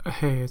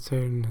Hey, it's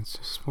Aiden. I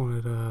just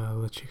wanted to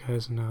let you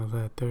guys know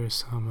that there's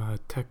some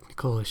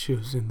technical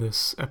issues in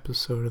this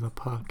episode of the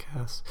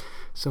podcast.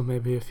 So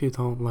maybe if you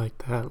don't like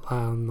that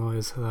loud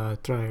noise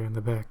dryer in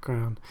the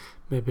background,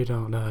 maybe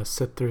don't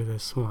sit through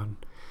this one.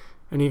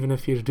 And even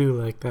if you do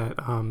like that,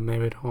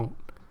 maybe don't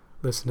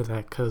listen to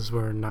that because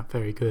we're not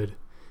very good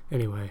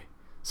anyway.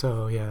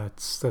 So yeah,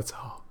 that's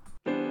all.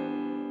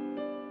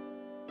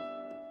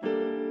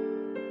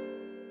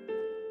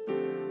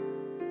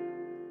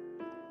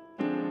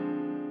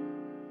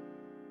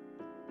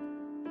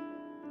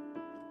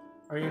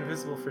 Are you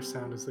invisible for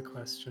sound is the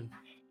question.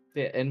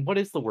 Yeah, and what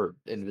is the word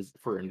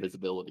for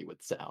invisibility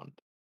with sound?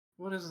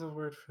 What is the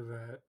word for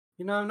that?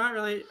 I'm not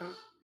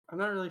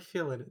really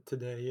feeling it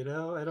today. I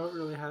don't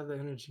really have the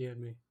energy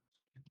in me.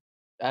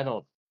 I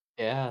don't.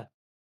 Yeah.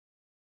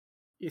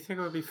 You think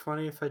it would be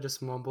funny if I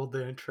just mumbled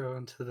the intro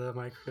into the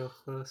mic real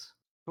close?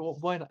 Well,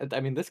 why not? I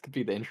mean, this could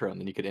be the intro, and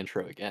then you could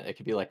intro again. It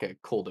could be like a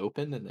cold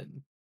open, and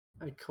then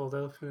Like cold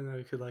open, and then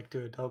we could like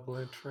do a double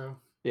intro.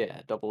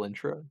 yeah, double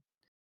intro.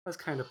 That's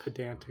kind of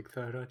pedantic,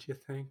 though, don't you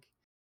think?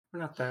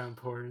 We're not that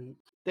important.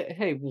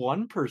 Hey,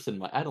 one person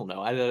might. I don't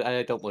know.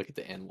 I don't look at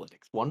the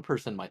analytics. One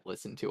person might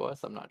listen to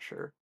us. I'm not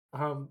sure.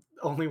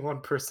 Only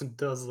one person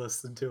does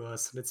listen to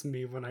us, and it's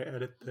me when I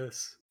edit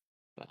this.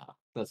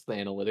 That's the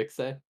analytics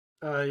say.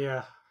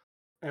 Yeah.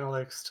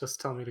 Analytics just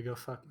tell me to go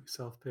fuck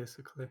myself,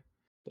 basically.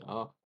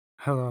 Oh,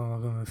 Hello,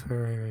 welcome to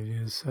Furry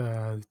Reviews.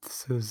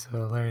 This is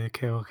Larry the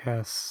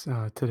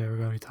Cablecast. Today we're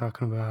going to be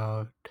talking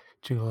about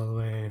Jingle All the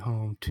Way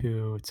Home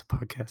 2. It's a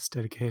podcast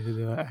dedicated to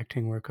the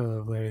acting work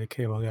of Larry the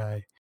Cable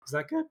Guy. Is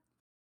that good?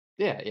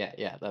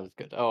 yeah. That was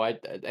good. Oh,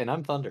 and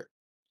I'm Thunder.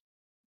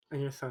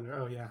 And your Thunder.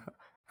 Oh, yeah.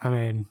 I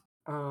mean,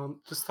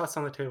 just thoughts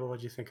on the table. What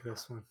do you think of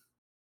this one?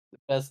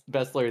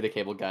 Best Larry the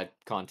Cable Guy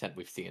content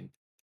we've seen.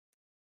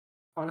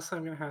 Honestly,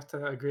 I'm going to have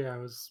to agree. I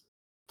was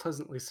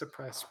pleasantly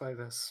surprised by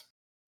this.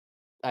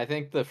 I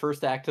think the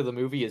first act of the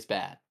movie is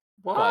bad,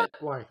 What?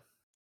 but Why?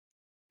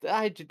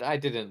 I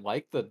didn't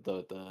like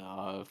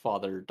the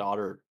father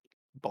daughter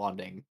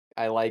bonding.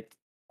 I liked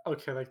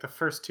Okay, like the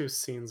first two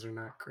scenes are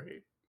not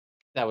great.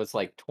 that was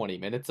like 20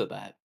 minutes of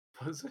that.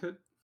 Was it?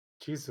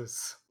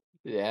 Jesus.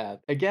 Yeah.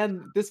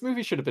 Again, this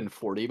movie should have been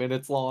 40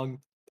 minutes long.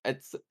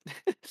 It's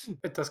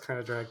It does kind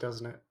of drag,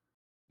 doesn't it?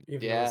 Even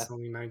though yeah. it's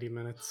only 90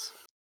 minutes.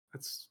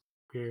 That's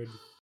weird.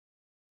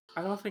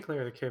 I don't think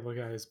Larry the Cable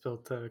Guy is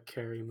built to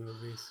carry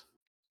movies.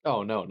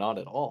 Oh no, not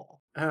at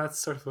all. And that's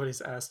sort of what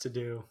he's asked to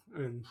do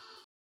in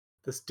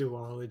this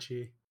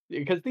duology.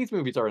 Because these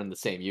movies are in the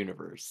same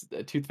universe.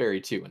 Tooth Fairy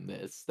 2 and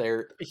this.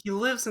 They're He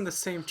lives in the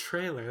same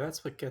trailer.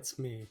 That's what gets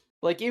me.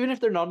 like even if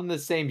they're not in the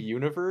same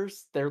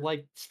universe, they're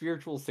like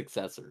spiritual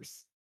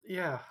successors.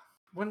 Yeah.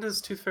 When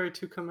does Tooth Fairy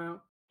 2 come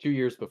out? 2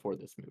 years before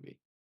this movie.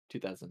 2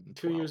 years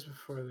 2012.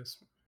 before this.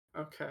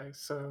 Okay,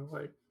 so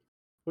like,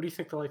 what do you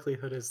think the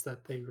likelihood is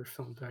that they were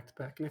filmed back to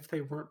back? And if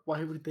they weren't,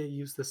 why would they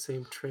use the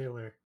same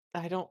trailer?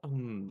 I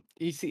don't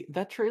you see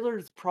that trailer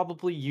is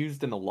probably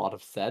used in a lot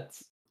of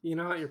sets. You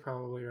know what? You're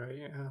probably right.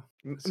 Yeah,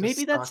 it's just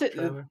Maybe that's stock it,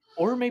 trailer.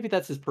 or maybe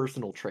that's his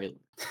personal trailer.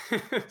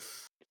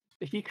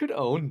 He could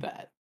own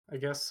that. I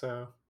guess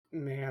so.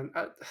 Man,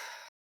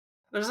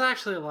 there's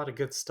actually a lot of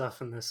good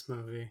stuff in this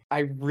movie.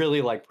 I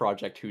really like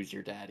Project Who's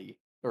Your Daddy?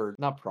 Or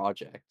not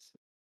Project,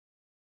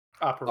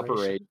 Operation.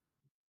 Operation.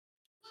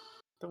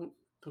 Don't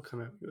don't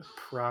come at me with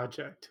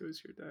project.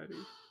 Who's your daddy?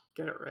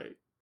 Get it right,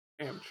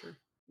 amateur.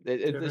 Do you have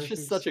It's anything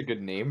just to such a say?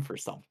 good name for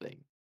something.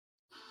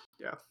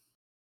 Yeah,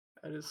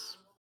 that is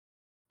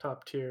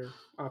top tier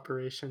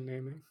operation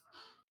naming.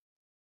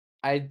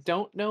 I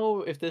don't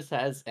know if this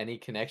has any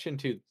connection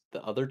to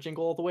the other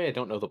Jingle All the Way. I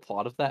don't know the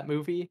plot of that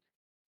movie,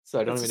 so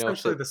I don't It's even know if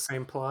essentially it. the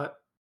same plot,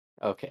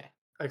 Okay,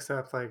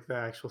 except like the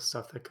actual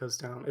stuff that goes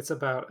down. It's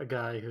about a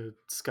guy who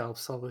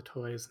scalps all the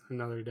toys and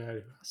another dad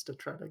who has to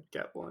try to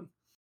get one.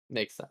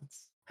 makes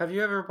sense. Have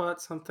you ever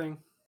bought something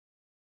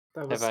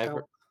that was Have I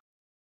ever?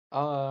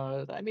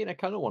 scalped? I mean, I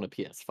kind of want a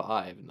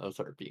PS5, and those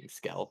are being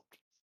scalped,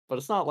 but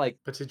it's not like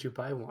But did you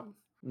buy one?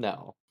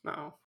 no.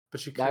 No,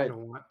 but you kind I of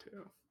want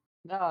to.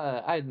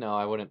 no, I know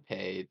I wouldn't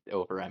pay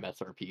over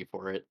MSRP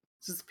for it.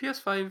 Does the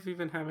PS5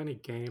 even have any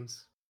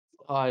games?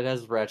 Oh, it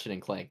has Ratchet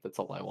and Clank. That's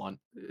all I want.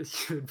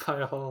 You'd buy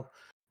a whole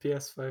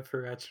PS5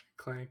 for Ratchet and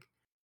Clank.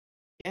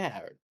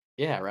 Yeah,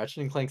 yeah.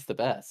 Ratchet and Clank's the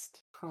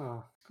best. Huh.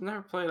 I've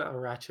never played a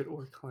Ratchet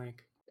or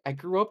Clank. I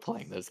grew up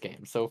playing those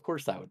games, so of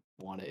course I would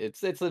want it.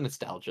 It's a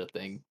nostalgia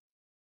thing.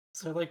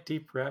 Is there like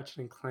deep Ratchet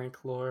and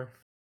Clank lore?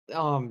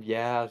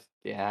 Yeah,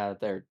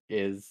 there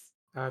is.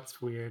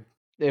 That's weird.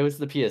 It was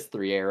the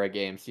PS3 era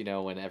games,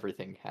 when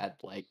everything had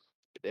like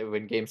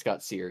when games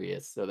got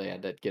serious, so they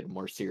had to get a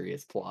more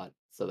serious plot.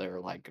 So they were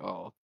like,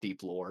 oh,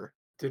 deep lore.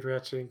 Did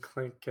Ratchet and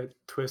Clank get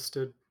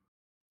twisted?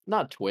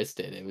 Not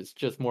twisted. It was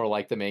just more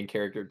like the main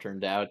character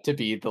turned out to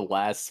be the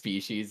last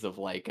species of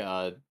like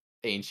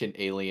ancient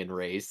alien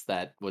race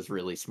that was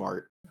really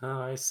smart.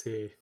 Oh, I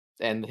see.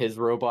 And his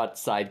robot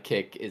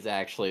sidekick is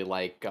actually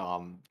like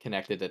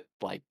connected to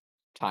like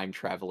time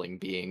traveling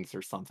beings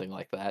or something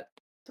like that.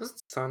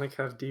 Does Sonic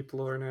have deep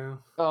lore now?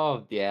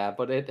 Oh, yeah,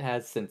 but it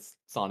has since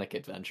Sonic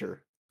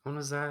Adventure. When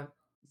was that?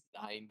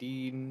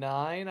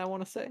 99, I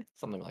wanna say?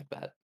 Something like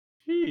that.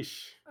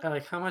 Sheesh.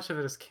 Like, how much of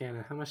it is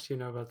canon? How much do you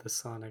know about the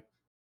Sonic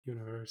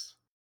universe?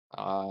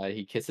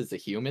 He kisses a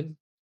human.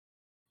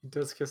 He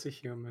does kiss a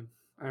human.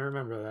 I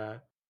remember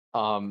that.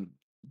 Um,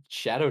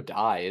 Shadow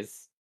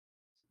dies.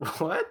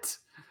 What?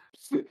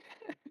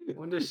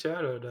 When does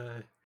Shadow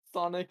die?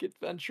 Sonic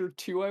Adventure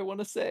 2, I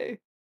wanna say?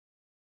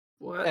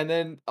 What? And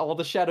then all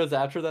the shadows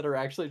after that are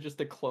actually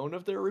just a clone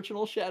of their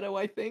original shadow,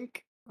 I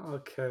think?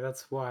 Okay,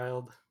 that's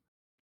wild.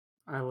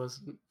 I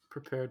wasn't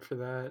prepared for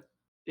that.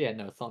 Yeah,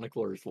 no, Sonic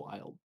lore is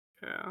wild.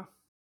 Yeah.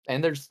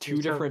 And there's You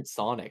 2 tell different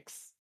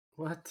Sonics,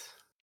 what?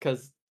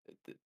 'cause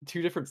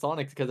 2 different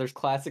Sonics, because there's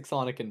classic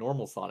Sonic and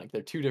normal Sonic,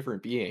 they're 2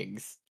 different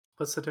beings.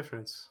 What's the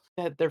difference?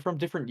 Yeah, they're from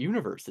different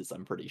universes,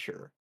 I'm pretty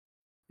sure.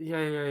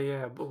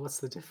 Yeah, but what's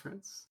the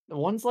difference? The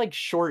one's, like,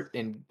 short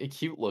and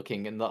cute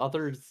looking, and the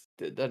other's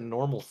the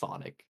normal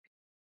Sonic.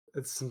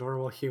 It's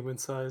normal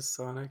human-sized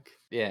Sonic.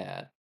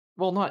 Yeah.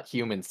 Well, not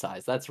human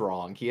size, that's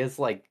wrong. He has,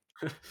 like,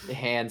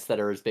 hands that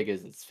are as big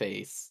as his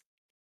face.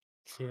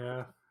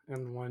 Yeah,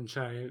 and one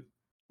giant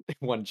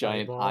One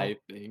giant eye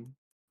eyeball. thing.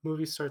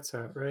 Movie starts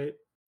out, right?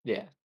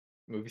 Yeah.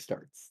 Movie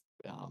starts.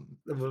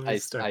 The movie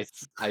Ice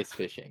starts. ice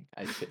fishing.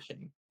 Ice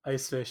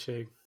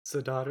fishing. It's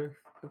the daughter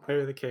of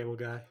Larry the Cable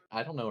Guy.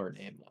 I don't know her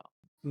name, though.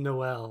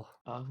 Noelle.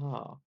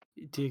 Oh,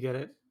 Do you get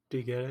it? Do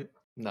you get it?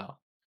 no.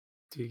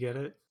 Do you get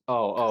it?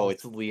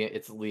 It's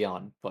Because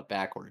Leon, but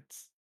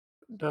backwards.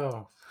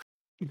 no,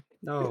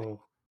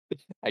 no.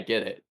 I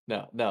get it.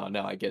 No,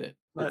 I get it.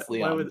 Why It's why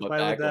Leon, would but why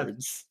would that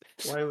backwards.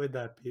 why would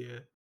that be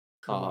it?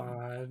 Come Um,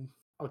 on.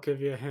 I'll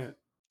give you a hint.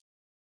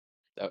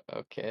 o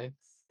okay.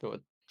 So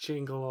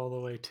Jingle all the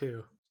way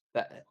too.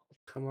 that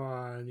Come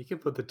on, you can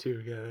put the two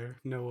together.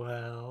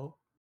 Noel,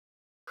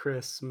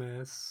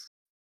 Christmas.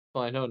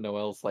 well, I know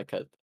Noel's like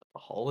a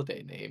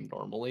holiday name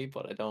normally,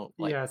 but I don't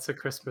like Yeah, it's a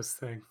Christmas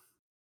thing.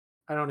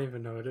 I don't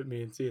even know what it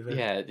means either.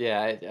 yeah,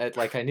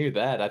 I knew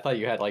that. I thought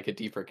you had, like, a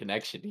deeper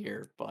connection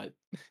here, but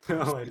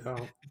No, I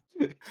don't.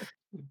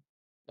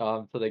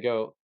 so they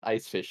go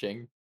ice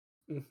fishing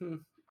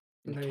Mhm.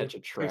 And and catch they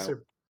a takes trout.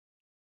 her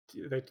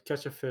they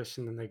catch a fish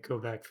and then they go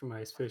back from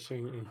ice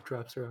fishing and he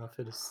drops her off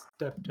at his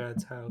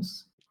stepdad's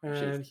house. Which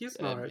is And he's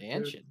an a alright dude.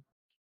 mansion.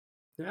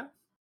 Yeah.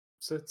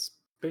 So it's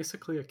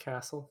basically a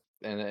castle.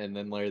 And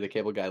then Larry the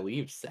Cable Guy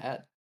leaves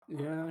sad.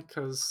 Yeah,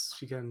 because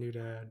she got a new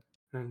dad.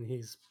 And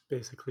he's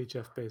basically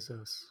Jeff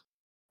Bezos.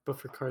 But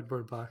for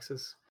cardboard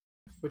boxes.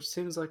 Which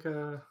seems like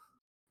a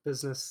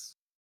business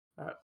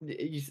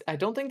I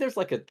don't think there's,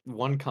 like, a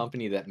one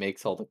company that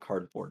makes all the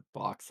cardboard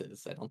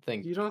boxes. I don't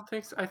think you don't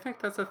think so? I think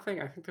that's a thing.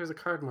 I think there's a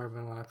cardboard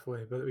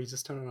monopoly, but we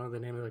just don't know the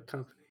name of the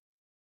company.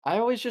 I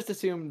always just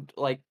assumed,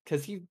 like,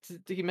 because he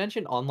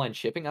mentioned online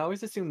shipping, I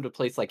always assumed a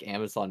place like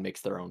Amazon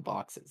makes their own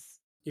boxes.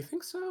 You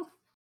think so?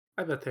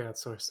 I bet they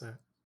outsource that.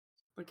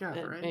 Like, yeah,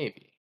 right?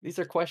 Maybe. These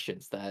are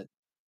questions that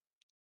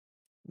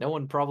no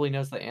one probably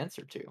knows the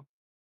answer to.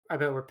 I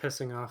bet we're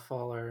pissing off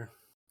all our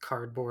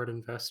cardboard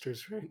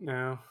investors right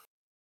now.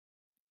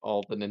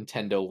 All the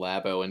Nintendo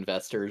Labo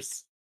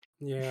investors.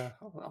 Yeah,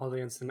 all the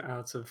ins and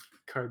outs of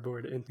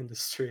cardboard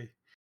industry.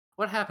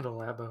 What happened to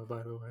Labo,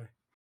 by the way?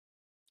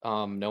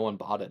 No one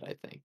bought it, I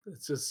think.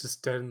 It's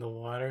just dead in the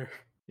water.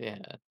 Yeah.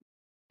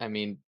 I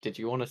mean, did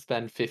you wanna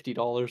spend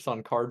 $50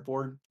 on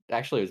cardboard?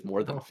 Actually, it was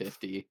more than Oh,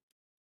 50.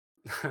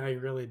 I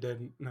really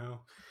didn't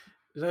know.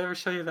 Did I ever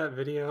show you that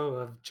video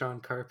of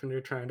John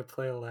Carpenter trying to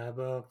play a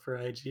Labo for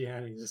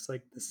IGN? He's just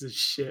like, "This is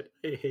shit.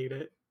 I hate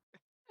it."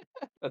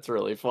 That's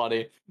really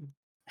funny.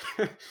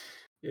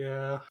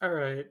 Yeah. All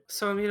right.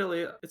 So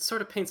immediately, it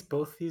sort of paints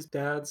both these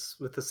dads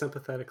with a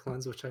sympathetic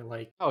lens, which I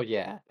like. Oh,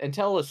 yeah,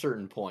 until a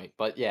certain point,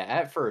 but yeah,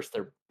 at first,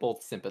 they're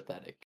both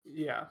sympathetic.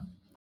 Yeah.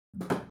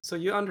 So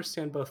you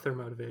understand both their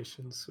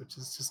motivations, which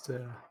is just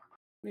to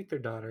make their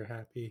daughter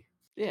happy,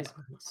 which Yeah. is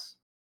nice.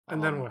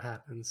 And then Um, what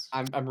happens?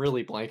 I'm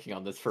really blanking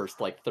on this first,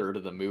 like, third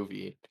of the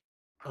movie.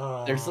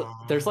 There's,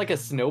 like, a Um.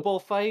 snowball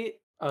fight.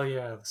 Oh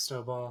yeah, the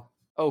snowball.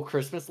 Oh,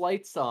 Christmas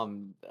lights,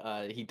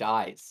 he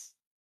dies.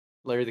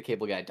 Larry the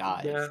Cable Guy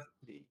dies. Yeah,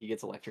 He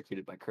gets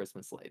electrocuted by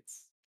Christmas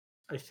lights.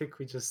 I think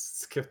we just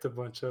skipped a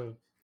bunch of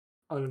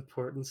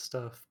unimportant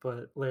stuff,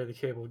 but Larry the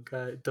Cable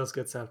Guy does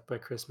get zapped by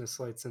Christmas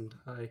lights and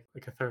die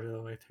like a third of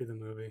the way through the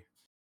movie,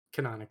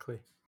 canonically.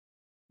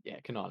 Yeah,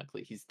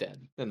 canonically, he's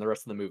dead, and the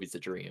rest of the movie's a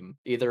dream.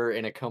 Either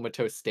in a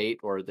comatose state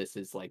or this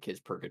is, like, his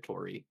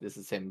purgatory. This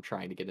is him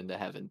trying to get into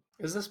heaven.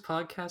 Is this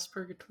podcast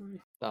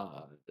purgatory?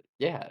 Uh,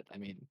 yeah, I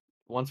mean,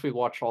 once we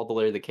watch all the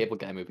Larry the Cable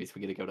Guy movies,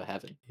 we get to go to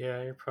heaven.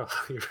 Yeah, you're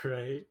probably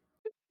right.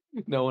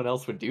 No one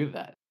else would do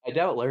that. I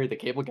doubt Larry the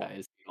Cable Guy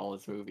has seen all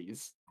his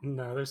movies.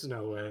 No, there's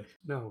no way.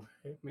 No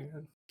way,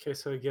 man. Okay,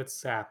 so he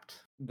gets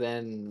zapped.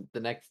 Then the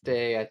next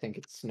day, I think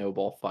it's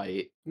Snowball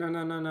Fight. No.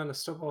 The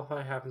snowball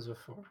fight happens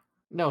before.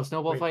 No,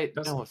 Snowball Wait, Fight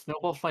no, doesn't.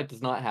 Snowball Fight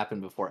does not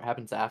happen before, it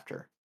happens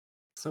after.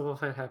 Snowball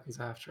fight happens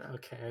after.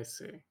 Okay, I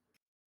see.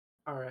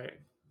 All right.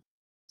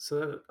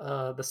 So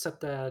the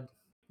stepdad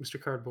Mr.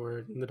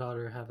 Cardboard and the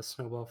daughter have a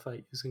snowball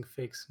fight using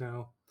fake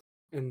snow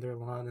in their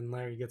lawn, and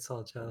Larry gets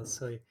all jealous,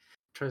 so he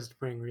tries to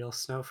bring real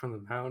snow from the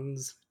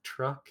mountains,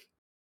 truck,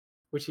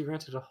 which he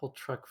rented a whole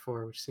truck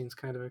for, which seems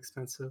kind of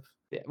expensive.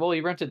 Yeah, well,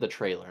 he rented the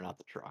trailer, not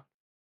the truck.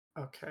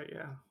 Okay,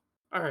 yeah.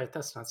 All right,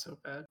 that's not so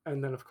bad.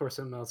 And then, of course,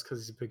 it melts because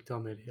he's a big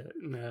dumb idiot,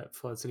 and it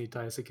floods, and he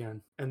dies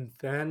again. And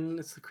then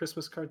it's the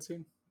Christmas card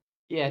scene.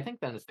 Yeah, I think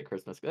then it's the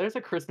Christmas there's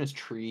a Christmas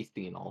tree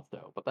scene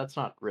also, but that's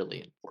not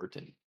really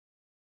important.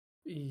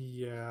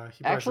 Yeah,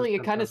 he buys a Actually,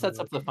 it kinda sets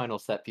up the $10,000 final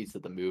set piece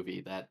of the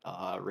movie that,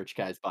 rich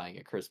guy's buying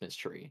a Christmas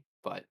tree,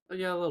 but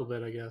Yeah, a little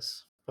bit, I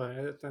guess,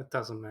 but that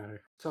doesn't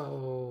matter.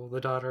 So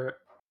the daughter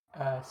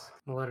asks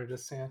the letter to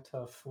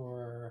Santa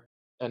for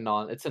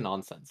it's a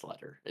nonsense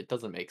letter. It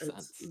doesn't make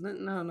sense. no,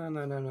 no, no,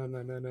 no, no,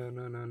 no, no, no,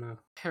 no, no, no.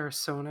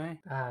 Harrisone.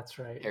 That's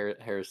right,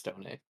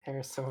 Haristone.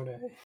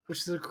 Harrisone, which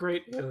is a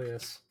great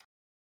alias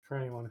for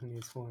anyone who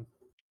needs one.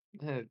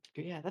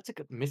 Yeah, that's a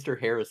good Mr.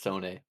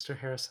 Harrisone, Mr.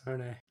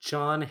 Harrisone,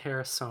 John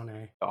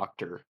Harrisone,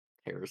 Doctor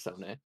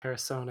Harrisone.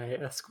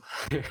 Harrisone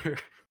Esquire.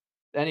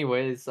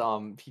 Anyways,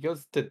 he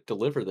goes to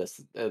deliver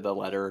the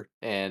letter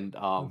and,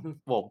 Mhm.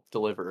 well,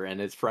 deliver, and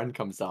his friend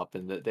comes up,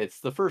 and it's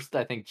the first,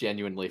 I think,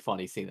 genuinely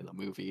funny scene in the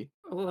movie.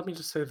 Well, let me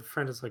just say, the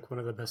friend is like one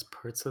of the best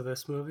parts of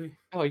this movie.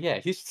 Oh, yeah,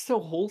 he's so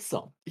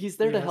wholesome. He's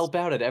there to Yes, help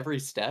out at every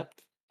step,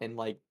 and,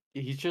 like,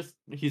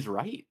 he's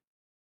right.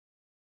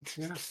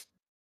 yeah.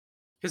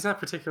 He's not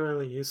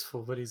particularly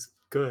useful, but he's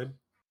good.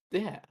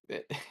 Yeah,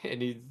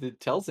 and it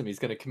tells him he's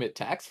gonna commit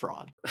tax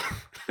fraud.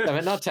 I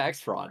mean, not tax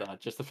fraud,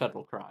 just a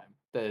federal crime.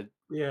 The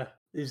Yeah,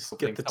 you just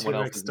get opening the someone two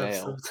else's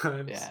mixed up mail.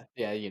 sometimes.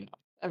 Yeah, yeah,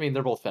 I mean,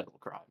 they're both federal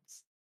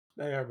crimes.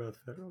 They are both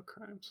federal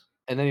crimes.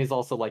 And then he's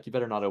also like, "You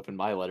better not open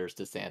my letters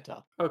to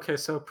Santa." Okay,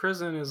 so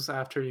prison is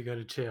after you go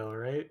to jail,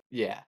 right?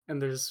 Yeah,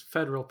 And there's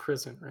federal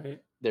prison,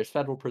 right? there's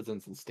federal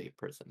prisons and state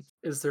prisons.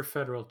 Is there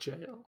federal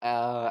jail?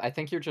 I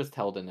think you're just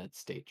held in a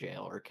state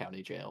jail or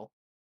county jail.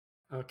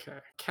 Okay.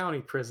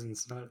 County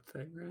prison's not a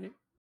thing, right?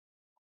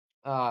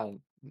 Uh,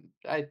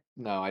 I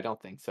no, I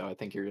don't think so. I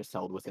think you're just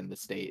held within the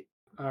state.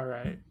 All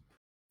right.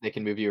 They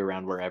can move you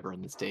around wherever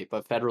in the state,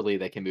 but federally,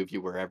 they can move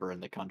you wherever in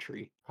the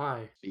country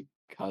Why?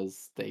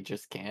 because they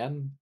just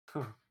can.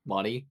 Huh.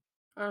 Money.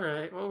 All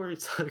right. What were we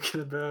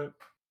talking about?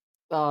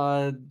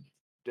 Uh,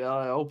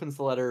 opens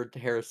the letter to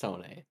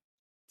Harrisone.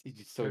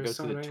 So he goes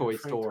to the Arizona, and toy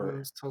Frank store.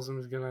 comes, tells him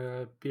he's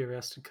gonna be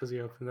arrested because he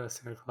opened that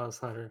Santa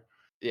Claus letter.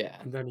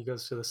 Yeah, And then he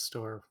goes to the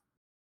store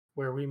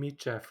where we meet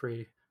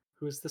Jeffrey,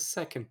 who is the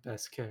second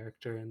best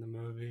character in the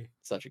movie.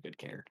 such a good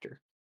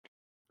character.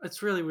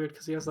 It's really weird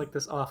because he has like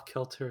this off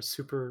kilter,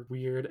 super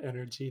weird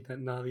energy that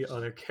none of the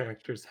other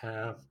characters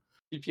have.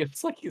 He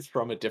feels like he's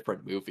from a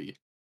different movie.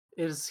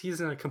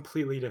 He's in a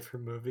completely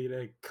different movie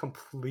that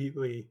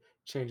completely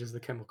changes the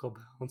chemical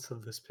balance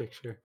of this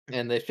picture.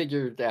 And they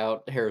figured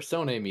out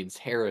Harrisone means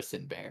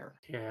Harrison bear.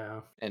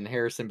 Yeah, And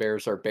Harrison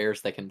bears are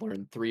bears that can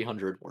learn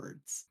 300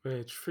 words.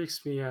 which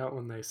freaks me out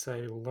when they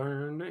say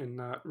learn and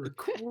not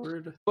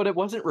record. But it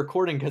wasn't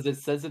recording because it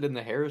says it in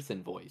the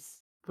Harrison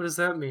voice. What does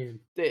that mean?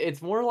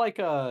 It's more like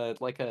a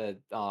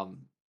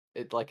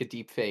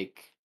deep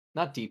fake,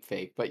 not deep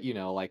fake, but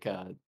like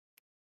a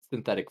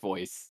synthetic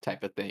voice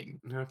type of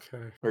thing,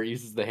 Okay. where it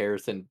uses the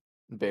Harrison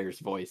bear's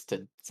voice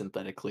to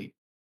synthetically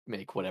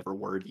make whatever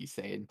word you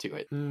say into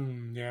it.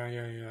 Yeah,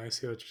 yeah, yeah. I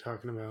see what you're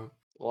talking about.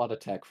 A lot of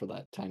tech for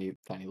that tiny,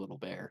 tiny little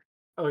bear.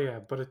 Oh yeah,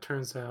 but it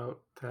turns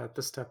out that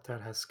the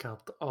stepdad has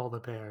scalped all the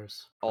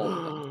bears. All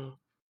of them.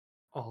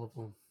 All of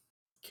them.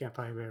 Can't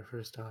buy a bear for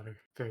his daughter.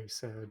 Very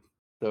sad.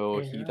 So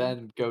he And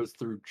then goes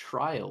through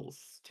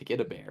trials to get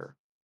a bear.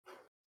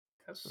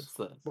 yes, That's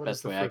the what is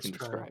best the way I can first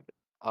trial? describe it.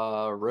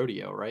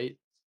 Rodeo, right?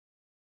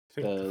 I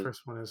think the The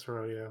first one is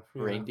rodeo.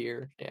 Yeah.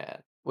 reindeer, yeah,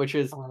 which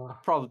is Uh,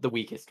 probably the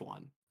weakest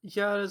one.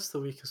 yeah, it is the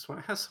weakest one.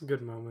 It has some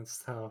good moments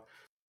though.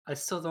 I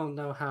still don't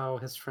know how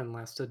his friend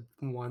lasted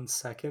 1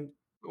 second.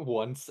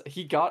 Once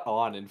he got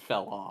on and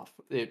fell off,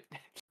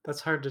 That's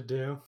hard to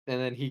do.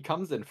 and then he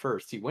comes in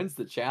first. He wins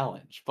the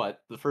challenge,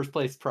 but the first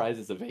place prize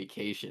is a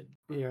vacation.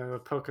 Yeah, the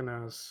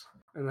Poconos.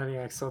 And then he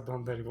acts so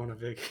bummed that he won a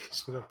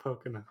vacation to the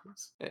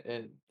Poconos.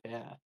 And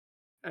yeah,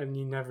 And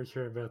you never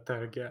hear about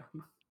that again.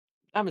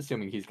 I'm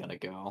assuming he's gonna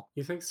go.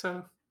 You think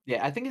so?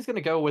 Yeah, I think he's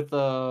gonna go with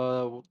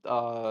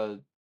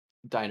the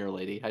diner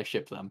lady. I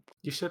ship them.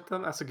 You ship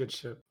them? That's a good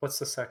ship. What's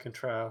the second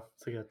trial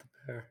to get the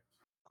bear?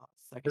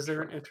 Second Is there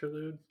try. an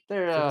interlude?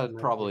 There, I think there might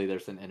be. probably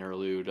there's an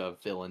interlude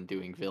of villain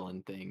doing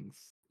villain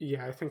things.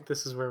 Yeah, I think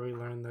this is where we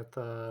learn that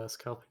the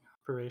scalping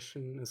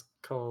operation is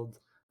called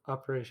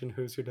Operation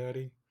Who's Your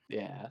Daddy?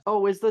 Yeah.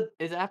 Oh, is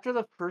after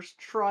the first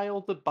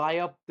trial the buy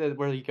up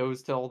where he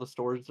goes to all the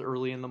stores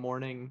early in the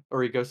morning,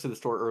 or he goes to the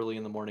store early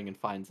in the morning and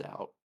finds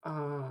out?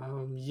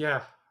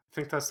 Yeah. I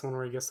think that's the one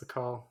where he gets the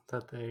call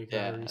that they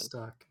gotta Yeah,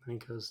 restock, and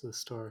then he goes to the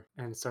store,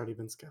 and it's already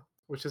been scalped,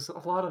 which is a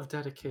lot of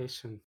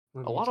dedication,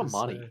 let a me lot of just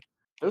money. say.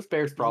 Those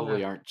bears Yeah,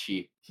 probably aren't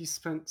cheap. he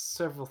spent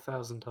several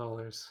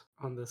 $1,000s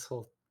on this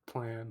whole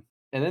plan.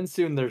 And then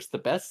soon there's the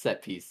best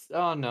set piece.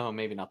 Oh no,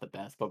 maybe not the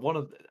best, but one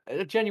of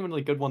a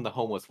genuinely good one. The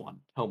homeless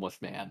one,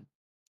 homeless man.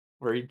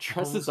 where he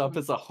dresses Homeless up man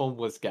as a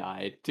homeless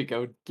guy to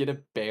go get a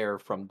bear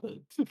from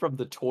the from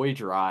the toy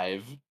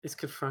drive, is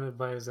confronted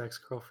by his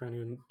ex-girlfriend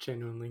who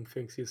genuinely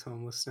thinks he's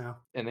homeless now.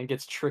 and then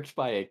gets tricked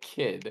by a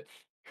kid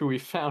who we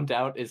found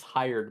out is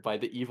hired by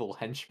the evil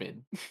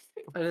henchman.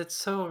 And it's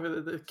so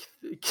over the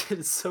kid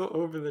is so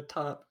over the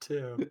top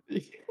too.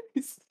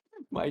 He's-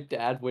 My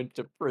dad went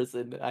to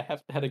prison. I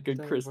have had a good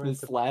That went Christmas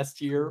to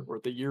last year, prison. or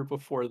the year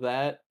before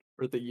that,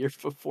 or the year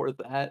before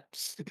that.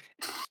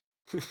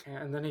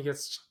 And then he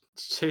gets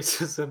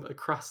chases him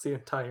across the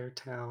entire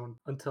town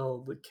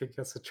until the kid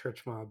gets a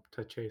church mob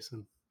to chase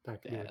him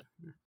back Yeah, again.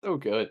 so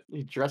good.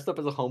 He dressed up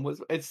as a homeless.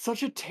 It's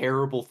such a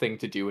terrible thing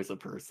to do as a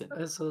person.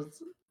 So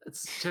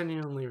it's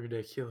genuinely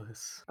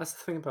ridiculous. That's the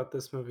thing about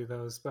this movie,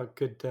 though, is about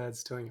good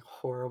dads doing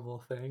horrible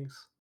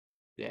things.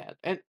 Yeah,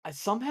 and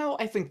somehow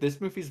I think this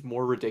movie's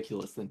more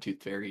ridiculous than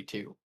Tooth Fairy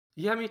 2.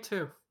 Yeah, me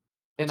too,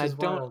 And which I is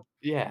don't. wild.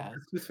 Yeah,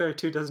 'Cause Tooth Fairy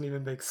 2 doesn't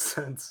even make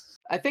sense.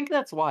 I think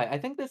that's why. I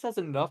think this has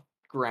enough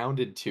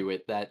grounded to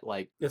it that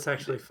like, It's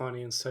actually th-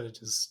 funny instead of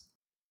just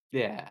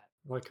yeah,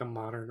 like a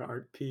modern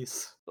art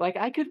piece. like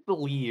I could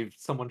believe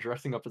someone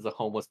dressing up as a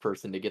homeless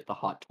person to get the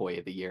hot toy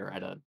of the year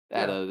at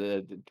Yeah,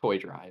 a toy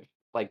drive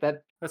like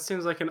that. that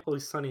seems like an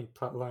Always Sunny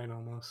plotline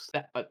almost.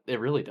 But it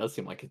really does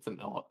seem like it's an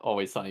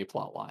Always Sunny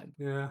plot line,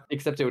 Yeah.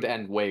 except it would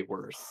end way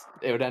worse.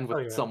 It would end Oh,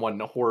 with yeah. someone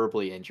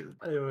horribly injured.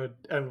 It would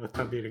end with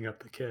them beating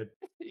up the kid.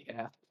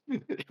 Yeah,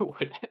 it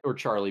would, or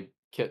Charlie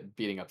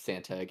beating up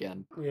Santa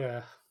again.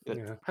 Yeah, It's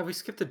yeah. Have we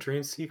skipped the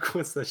dream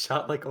sequence that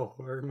shot like a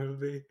horror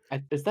movie?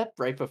 is that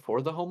right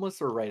before the homeless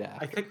or right I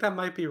after? think that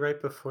might be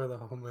right before the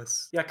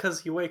homeless. Yeah,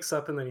 because he wakes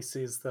up and then he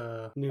sees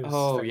the news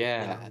Oh, thing going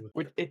yeah. on with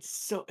Which it. it's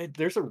so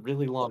there's a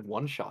really long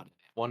one shot in it.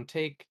 One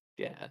take.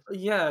 Yeah.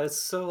 Yeah, it's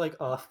so, like,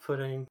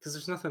 off-putting because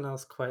there's nothing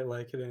else quite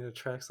like it, and it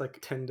attracts, like,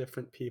 10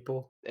 different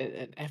people,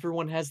 And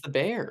everyone has the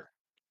bear,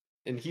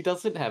 and he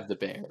doesn't have the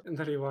bear. and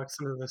then he walks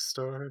into the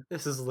store.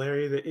 "This is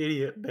Larry the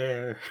Idiot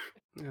Bear."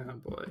 Oh,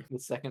 boy. The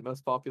second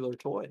most popular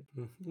toy.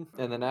 Mhm.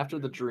 And then Oh, after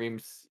the man.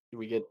 dreams,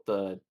 we get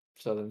the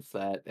so then it's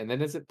that, and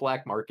then is it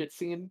black market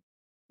scene,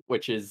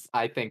 which is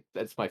I think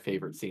that's my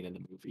favorite scene in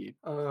the movie.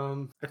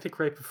 I think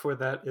right before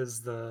that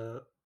is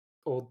the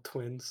old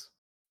twins.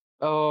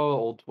 Oh,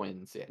 Old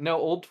Twins, yeah. No,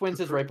 Old Twins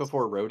is right Troopers.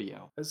 before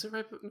Rodeo. Is it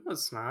right b no,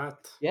 it's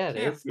not. Yeah, it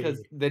Can't is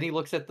because be. then he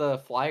looks at the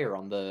flyer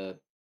on the,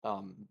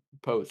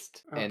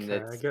 post, and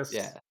Okay, I it's guess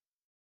yeah,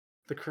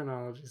 the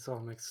chronology's all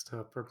mixed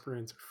up, our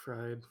brains are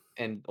fried.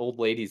 and old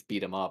ladies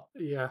beat him up.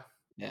 Yeah,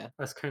 Yeah.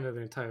 that's kind of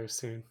the entire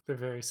scene. They're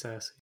very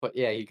sassy. But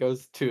yeah, he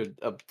goes to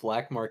a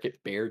black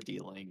market bear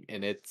dealing,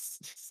 and it's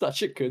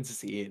such a good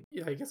scene,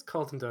 Yeah, he gets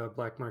called into a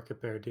black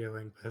market bear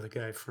dealing by the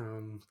guy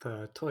from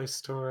the toy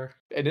store.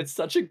 and it's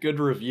such a good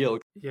reveal.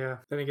 Yeah,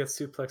 then he gets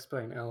suplexed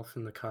by an elf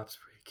and the cops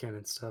break in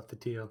and stop the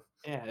deal.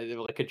 Yeah,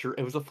 like it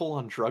was a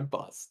full-on drug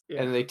bust,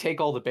 and Yeah, they take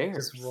all the which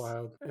is bears,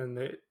 wild, and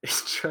they he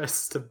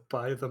tries to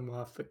buy them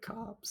off the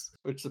cops.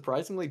 which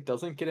surprisingly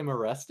doesn't get him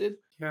arrested.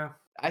 Yeah,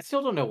 I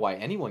still don't know why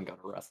anyone got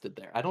arrested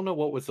there. I don't know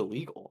what was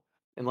illegal,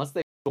 unless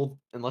they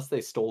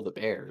stole the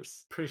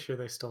bears. pretty sure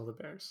they stole the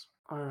bears.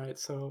 Alright,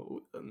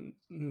 so,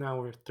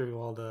 now we're through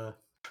all the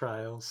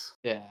trials,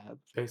 Yeah,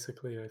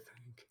 basically, I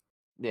think.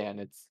 yeah, and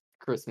it's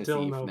Christmas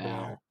Still Eve no bear.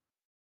 now,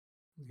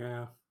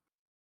 Yeah,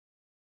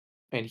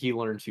 and he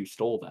learns who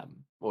stole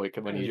them. Like,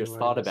 when he he just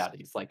thought learns. about it,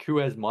 he's like, "Who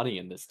has money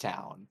in this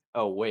town?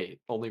 Oh,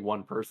 wait, only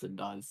one person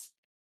does."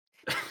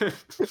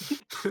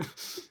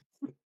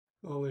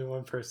 Only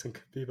one person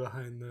could be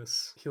behind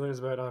this. He learns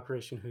about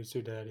Operation Who's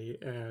Your Daddy,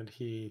 and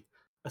he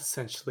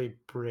essentially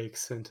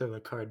breaks into the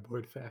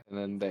cardboard factory. And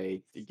then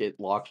they get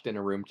locked in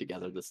a room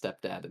together, the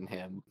stepdad and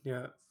him.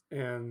 Yeah,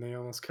 and they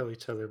almost kill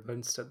each other, but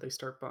instead they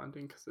start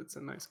bonding because it's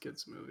a nice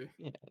kids movie.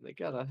 Yeah, they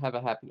gotta have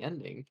a happy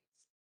ending.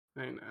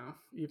 I know,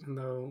 even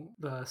though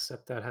the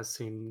stepdad has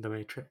seen The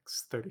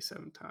Matrix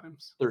 37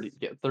 times. 30,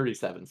 yeah,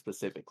 37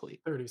 specifically.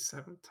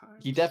 37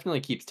 He times. definitely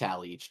keeps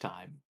tally each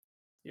time.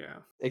 Yeah,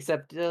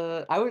 Except,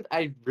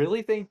 I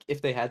really think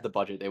if they had the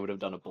budget, they would have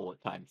done a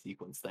bullet time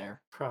sequence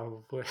there.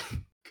 probably.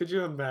 Could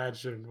you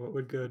imagine what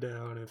would go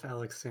down if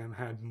Alex Sam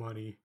had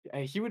money?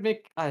 He would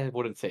make, I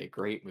wouldn't say a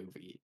great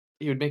movie.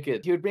 He would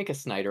make a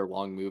Snyder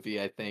long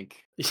movie, I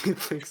think. You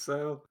think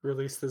so?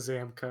 Release the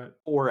Zam cut.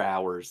 4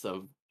 hours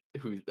of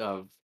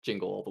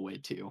Jingle All the Way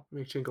 2.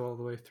 Make Jingle All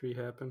the Way 3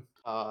 happen.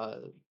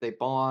 They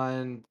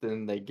bond,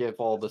 then they give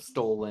all the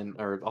stolen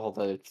or all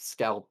the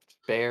scalped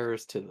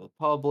bears to the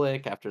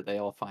public after they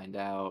all find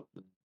out.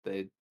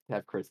 They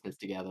have Christmas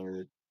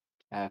together.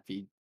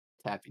 Happy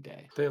happy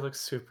day. They look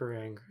super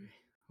angry,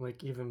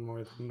 like, even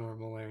more than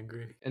normal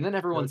angry. And then They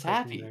everyone's look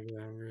like happy.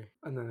 mega angry,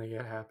 and then they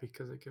get happy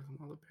because I give them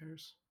all the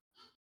bears.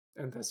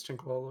 And that's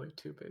Jingle All the Way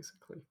 2,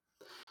 basically.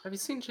 Have you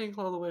seen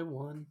Jingle All the Way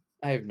 1?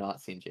 I have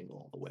not seen Jingle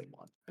All the Way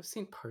 1. I've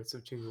seen parts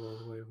of Jingle All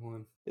the Way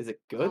 1. Is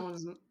it That good?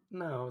 wasn't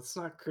no, it's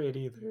not great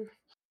either.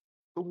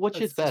 Which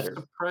is It's better?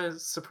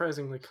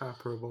 surprisingly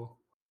comparable.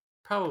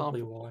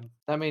 Probably Comparable. 1.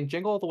 I mean,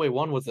 Jingle All the Way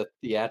 1 was a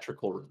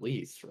theatrical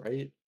release,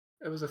 right?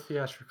 It was a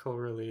theatrical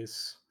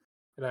release.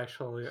 It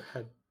actually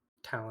had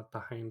talent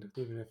behind it,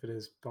 even if it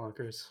is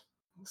bonkers.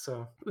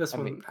 So this I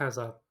mean, one has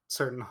a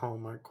certain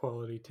hallmark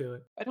quality to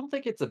it. I don't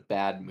think it's a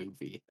bad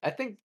movie. I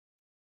think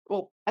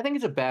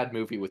it's a bad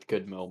movie with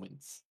good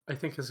moments. I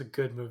think it's a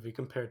good movie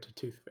compared to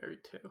Tooth Fairy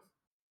 2.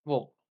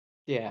 Well,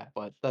 yeah,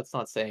 but that's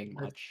not saying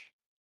I much.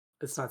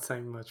 It's not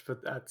saying much,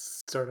 but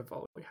that's sort of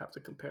all we have to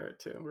compare it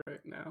to right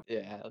now.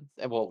 Yeah,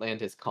 well, and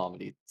his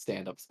comedy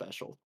stand-up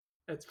special.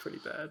 It's pretty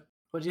bad.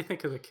 What do you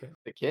think of the kid?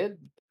 The kid,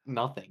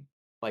 nothing.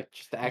 Like,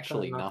 just You thought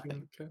actually nothing of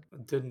nothing. the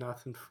kid? Did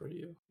nothing for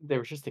you. They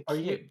were just a Are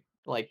you kid.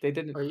 Like, they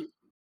didn't. are you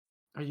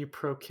are you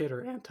pro kid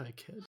or anti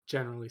kid,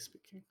 generally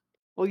speaking?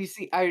 Well, you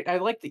see, I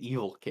like the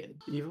evil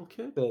kid. Evil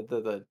kid?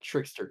 The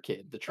trickster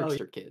kid, the Oh,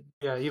 trickster kid.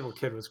 yeah, evil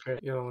kid was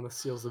great. You're the one that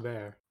steals the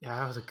bear. Yeah,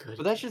 that was a But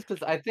good that's kid. just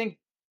because I think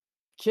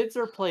kids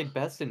are played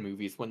best in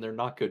movies when they're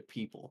not good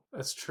people.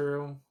 That's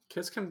true.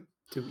 Kids can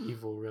do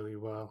evil really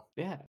well.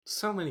 Yeah,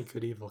 So many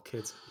good evil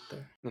kids out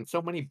there. and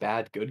so many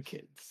bad good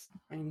kids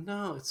I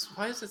know.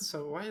 Why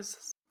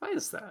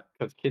is that?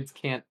 because kids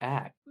can't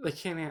act. They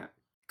can't act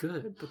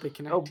good, but they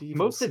can act Oh,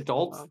 evil so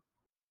well.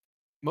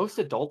 most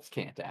adults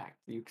can't act.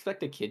 You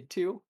expect a kid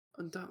to?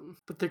 And,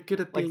 but they're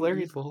good at Like, being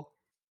evil.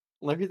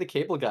 Larry the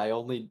Cable Guy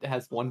only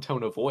has one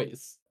tone of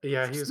voice.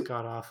 Yeah, he was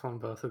god awful in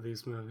both of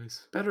these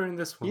movies. Better in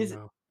this one He's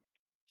though.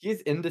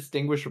 he's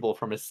indistinguishable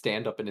from his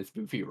stand-up and his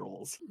movie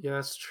roles. Yeah,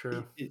 that's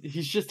true.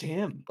 He's just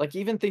him. Like,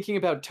 even thinking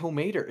about Tow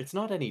Mater, it's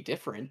not any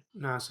different.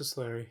 No, it's just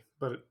Larry,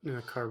 but in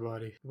a car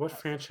body. What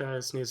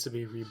franchise needs to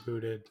be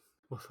rebooted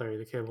with Larry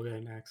the Cable Guy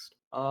next?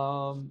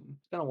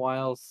 It's been a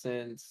while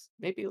since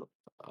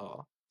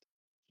oh,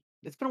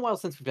 it's been a while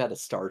since we've had a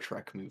Star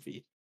Trek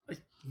movie.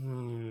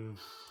 Hmm.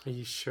 Are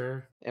you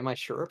sure? Am I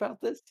sure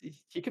about this?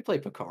 He could play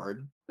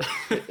Picard,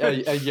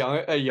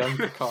 a young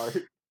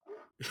Picard.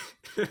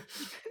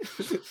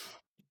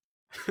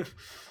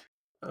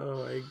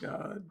 Oh my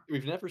god.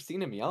 We've never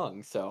seen him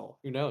young, so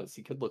who knows?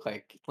 He could look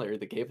like Larry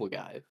the Cable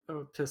Guy. That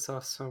would piss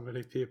off so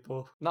many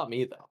people. Not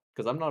me though,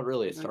 because I'm not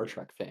really a Star Uh,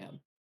 Trek fan.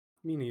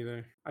 Me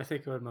neither. I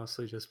think it would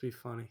mostly just be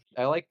funny.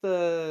 I like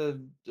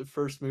the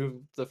first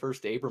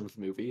Abrams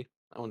movie.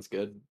 That one's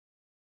good.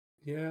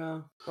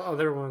 Yeah. The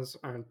other ones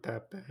aren't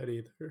that bad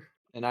either.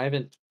 And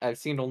I've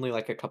seen only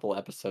like a couple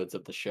episodes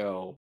of the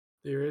show.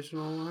 The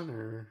original one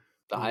or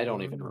the I new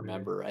don't even one or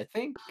remember. I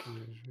think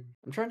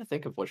I'm trying to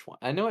think of which one.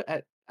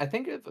 I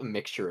think of a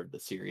mixture of the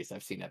series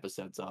I've seen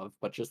episodes of,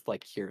 but just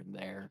like here and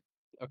there.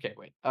 Okay,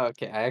 wait.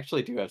 Okay, I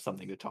actually do have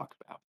something to talk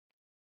about.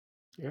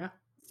 yeah.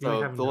 You might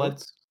So have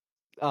notes.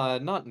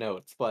 not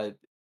notes, but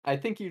I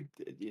think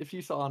if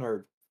you saw on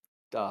our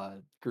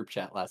group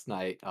chat last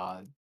night,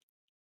 a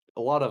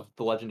lot of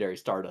the legendary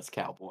Stardust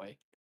Cowboy.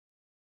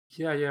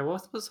 Yeah, yeah.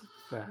 What was up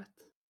with that?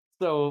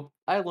 So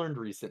I learned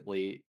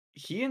recently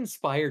he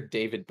inspired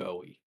David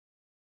Bowie.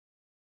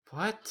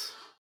 What?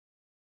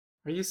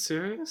 Are you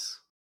serious?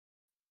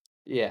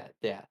 Yeah,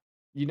 yeah.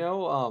 You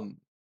know,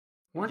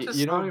 Weren't the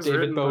you know songs David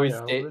written by Bowie's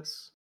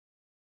Elvis?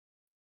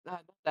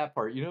 not that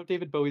part. You know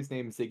David Bowie's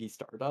name is Ziggy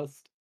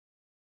Stardust?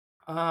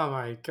 Oh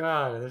my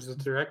god, there's a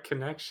direct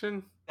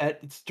connection? That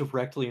it's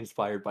directly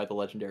inspired by the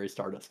legendary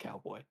Stardust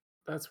Cowboy.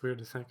 That's weird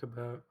to think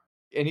about.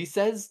 And he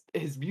says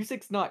his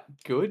music's not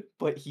good,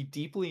 but he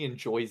deeply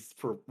enjoys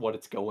for what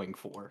it's going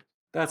for.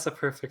 That's a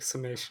perfect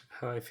summation of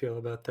how I feel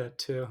about that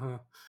too, huh?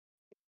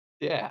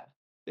 Yeah.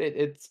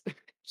 It's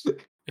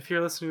If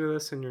you're listening to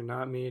this and you're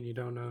not me and you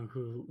don't know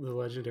who the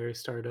legendary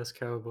Stardust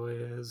Cowboy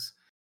is,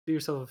 do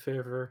yourself a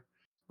favor,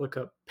 look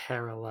up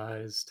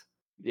Paralyzed.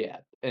 yeah,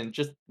 and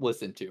just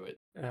listen to it.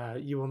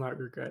 You will not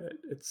regret it.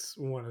 It's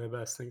one of the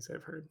best things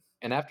I've heard.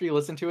 And after you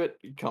listen to it,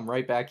 come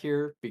right back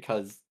here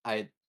because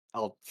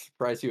I'll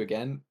surprise you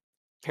again.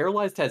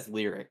 Paralyzed has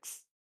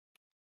lyrics.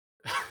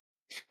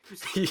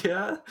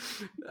 Yeah,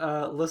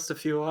 list a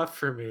few off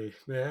for me,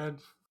 man.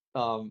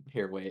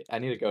 Here, wait. I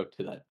need to go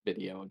to that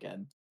video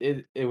again.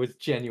 It was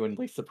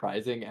genuinely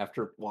surprising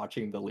after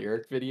watching the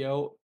lyric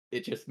video.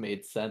 It just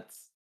made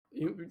sense.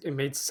 It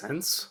made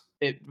sense.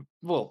 It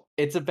well,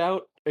 it's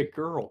about a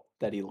girl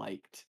that he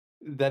liked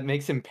that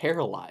makes him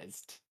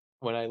paralyzed.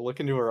 When I look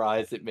into her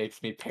eyes, it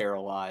makes me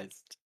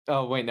paralyzed.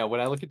 Oh, wait, no.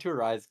 When I look into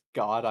her eyes,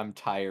 God, I'm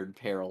tired,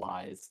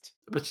 paralyzed.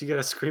 But you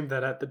gotta scream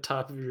that at the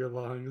top of your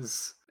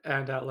lungs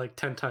and at like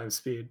 10 times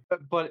speed.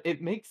 But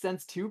it makes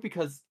sense too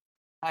because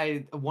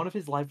I one of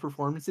his live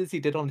performances he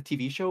did on a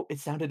TV show, it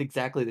sounded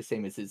exactly the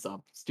same as his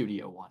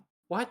studio one.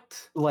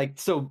 What? Like,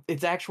 so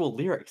it's actual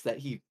lyrics that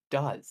he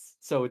does.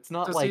 So it's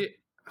not Does like he?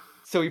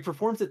 so he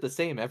performs it the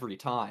same every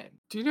time.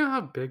 Do you know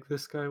how big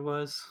this guy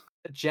was?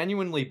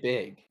 Genuinely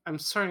big. I'm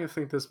starting to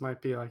think this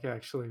might be like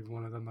actually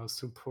one of the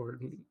most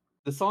important.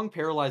 The song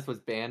Paralyzed was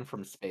banned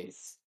from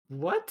space.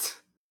 What?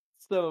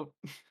 So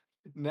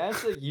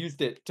NASA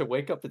used it to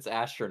wake up its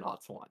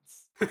astronauts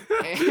once.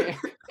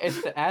 And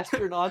the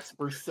astronauts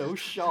were so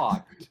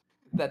shocked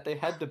that they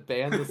had to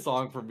ban the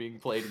song from being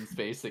played in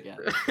space again.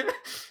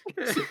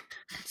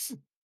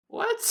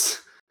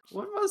 What?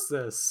 What was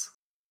this?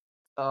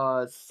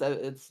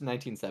 It's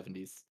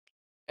 1970s.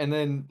 And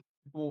then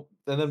and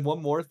then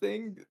one more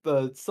thing,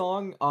 the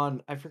song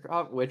on I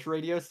forgot which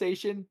radio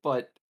station,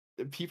 but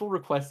people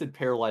requested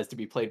Paralyzed to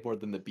be played more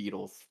than the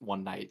Beatles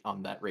one night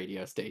on that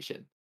radio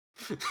station,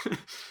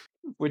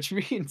 which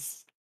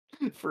means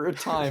for a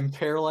time,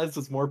 Paralyzed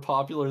was more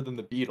popular than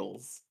the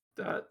Beatles.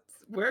 That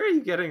where are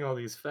you getting all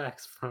these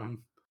facts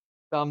from?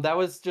 That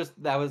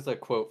was a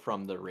quote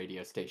from the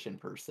radio station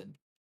person.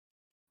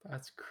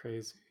 That's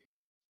crazy.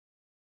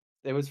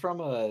 It was from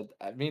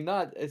I mean,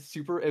 not a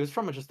super it was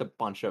from just a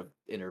bunch of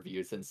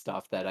interviews and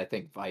stuff that I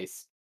think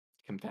Vice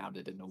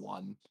compounded into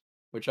one,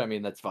 which, I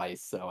mean, that's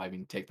Vice, so, I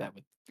mean, take that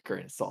with a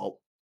grain of salt.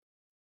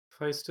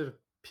 Feist did a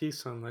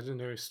piece on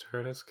Legendary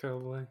Stardust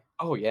Cowboy.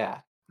 Oh,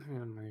 yeah.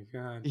 Oh my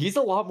god. He's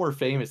a lot more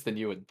famous than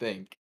you would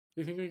think.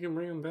 You think we can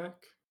bring him back?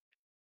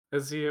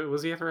 Was he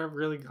ever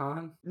really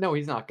gone? No,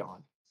 he's not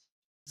gone.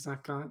 He's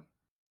not gone?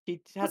 He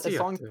had What's he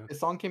up to? a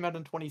song came out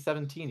in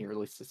 2017, he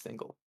released a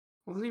single.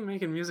 Wasn't he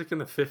making music in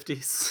the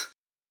 50s?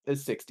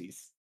 His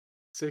 60s.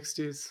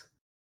 60s?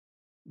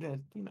 Yeah,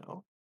 you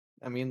know,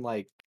 I mean,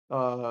 like,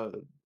 uh,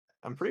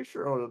 I'm pretty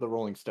sure all of the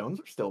Rolling Stones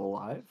are still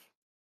alive.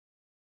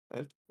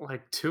 Uh,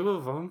 Like 2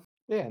 of them?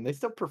 yeah, and they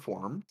still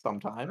perform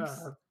sometimes.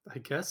 I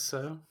guess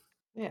so.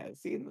 Yeah,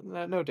 see,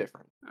 no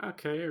different.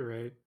 Okay, you're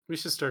right. We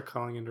should start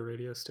calling into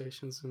radio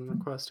stations and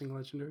requesting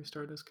Legendary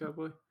Stardust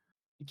Cowboy.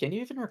 Can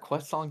you even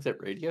request songs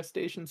at radio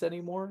stations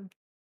anymore?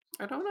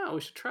 I don't know,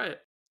 we should try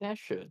it. That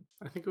should.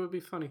 I think it would be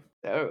funny.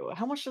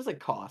 How much does it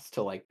cost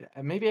to, like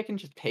maybe I can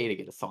just pay to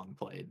get a song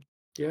played?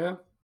 Yeah?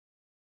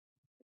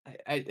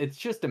 It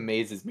just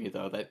amazes me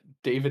though that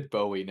David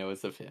Bowie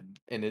knows of him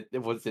and it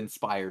was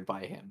inspired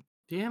by him.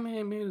 Yeah, man,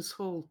 he made his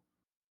whole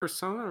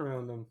persona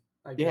around him,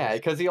 I Yeah, guess.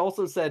 because he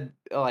also said,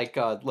 like,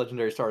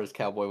 Legendary Stardust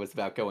Cowboy was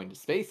about going to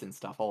space and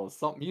stuff, all his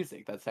song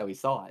music, that's how he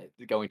saw it,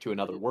 going to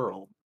another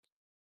world.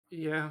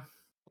 Yeah.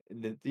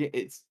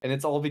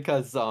 It's all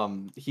because,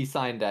 he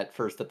signed at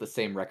first at the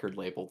same record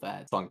label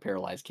that song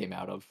 "Paralyzed" came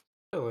out of.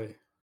 Really?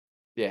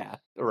 Yeah,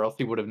 or else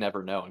he would have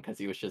never known because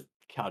he was just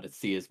got to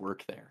see his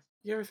work there.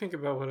 You ever think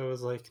about what it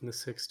was like in the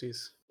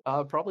 60s?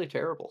 Probably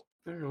terrible.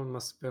 Everyone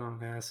must have been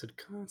on acid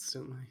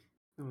constantly.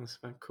 That must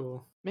have been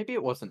cool. Maybe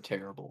it wasn't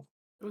terrible.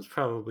 It was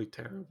probably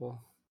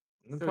terrible.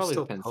 It There was probably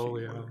still depends who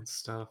you polio were. and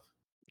stuff.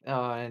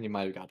 And you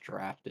might have got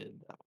drafted,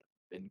 that would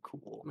have been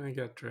cool. I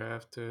got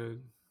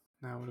drafted.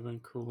 That would have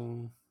been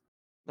cool.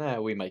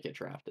 We might get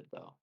drafted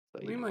though,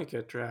 so, you We know. might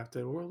get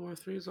drafted. World War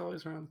III is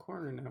always around the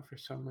corner now for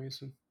some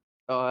reason.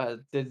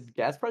 Did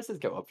gas prices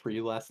go up for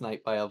you last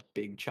night by a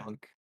big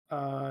chunk?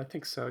 I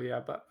think so,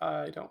 yeah, but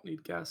I don't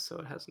need gas, so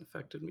it hasn't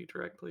affected me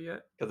directly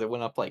yet. Because it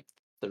went up, like,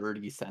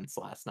 30 cents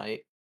last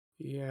night,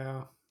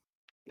 Yeah,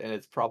 and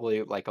it's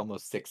probably, like,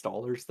 almost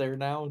 $6 there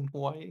now in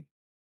Hawaii.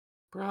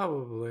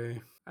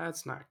 probably.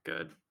 That's not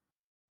good.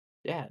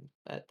 Yeah,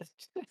 that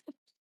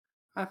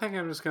I think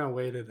I'm just gonna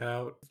wait it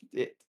out.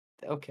 it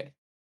okay.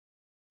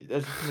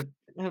 That's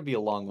gonna be a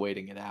long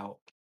waiting it out.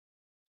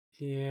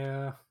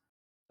 Yeah.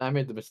 I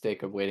made the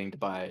mistake of waiting to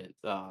buy,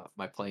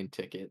 my plane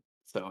ticket,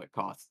 so it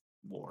costs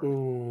more.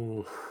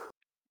 Ooh.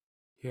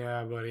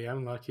 Yeah, buddy,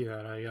 I'm lucky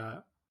that I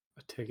got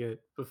a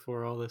ticket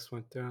before all this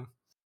went down.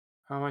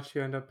 How much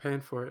you end up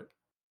paying for it?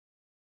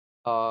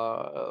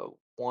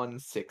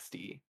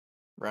 160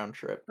 round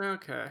trip.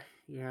 Okay,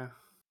 yeah.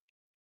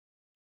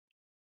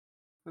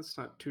 That's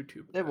not too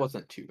It bad.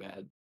 wasn't too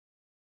bad.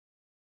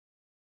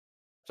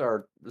 It's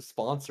our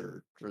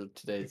sponsor for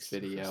today's Thanks for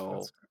video,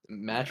 sponsoring. Yeah.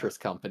 Mattress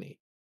Company.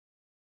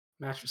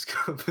 Mattress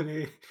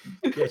company.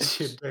 Get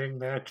you dang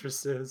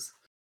mattresses.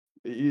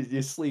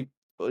 You sleep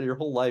your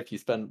whole life, you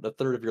spend a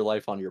third of your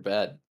life on your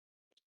bed,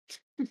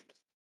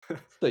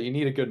 so you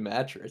need a good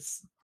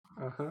mattress.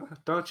 Uh-huh.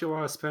 Don't you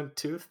wanna spend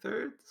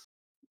 2/3?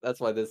 That's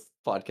why this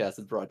podcast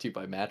is brought to you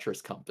by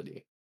Mattress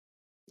Company.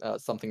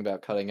 Something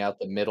about cutting out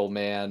the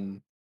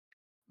middleman,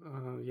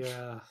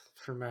 Yeah,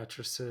 for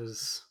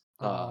mattresses.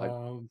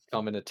 uh,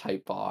 come in a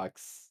tight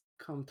box,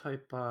 Come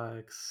type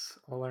box.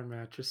 All our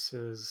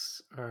mattresses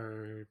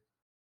are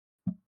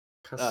uh,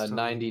 custom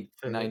 90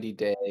 fit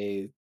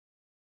 90-day,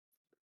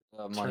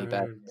 money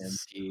back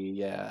terms. guarantee,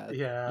 yeah,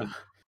 Yeah,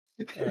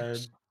 you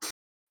and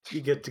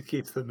you get to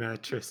keep the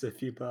mattress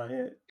if you buy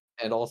it.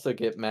 and also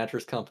get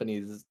Mattress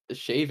Company's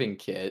shaving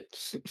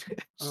kit.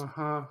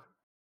 Uh-huh.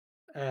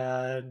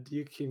 And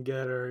you can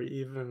get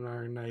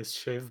our nice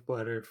shave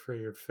butter for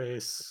your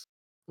face.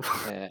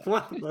 Eh,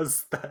 What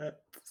was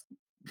that?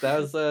 that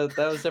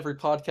was every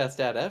podcast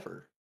ad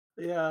ever.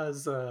 Yeah,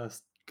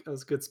 it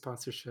was good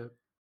sponsorship.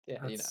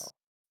 Yeah, you know, That's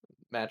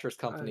Mattress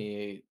I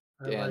Company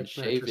I and like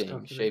Mattress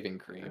Company shaving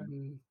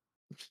cream.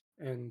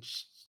 and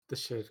the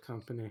shave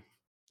company.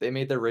 They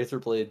made their razor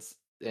blades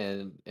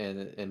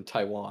in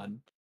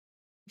Taiwan.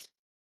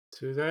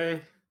 Do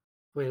they?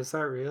 Wait, is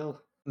that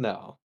real?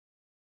 No.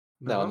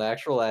 No, in the No?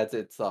 actual ads,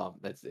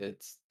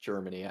 it's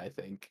Germany, I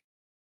think.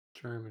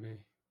 Germany.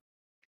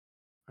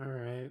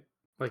 Alright.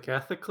 Like,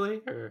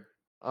 ethically, or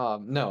No,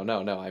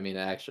 no, no, I mean,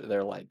 actually,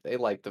 they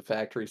like the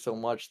factory so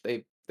much,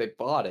 they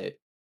bought it.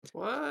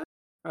 what?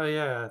 Oh,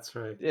 yeah, that's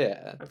right.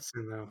 Yeah. I've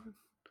seen that one,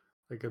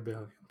 like, a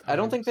billion I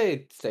don't think times.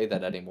 they say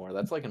that anymore,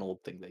 that's, like, an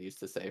old thing they used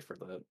to say for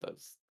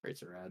those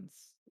razor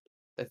ads.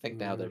 I think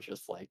now they're Mm.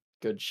 just like,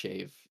 "Good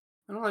shave."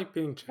 I don't like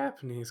being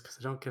Japanese because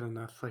I don't get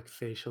enough like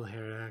facial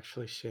hair to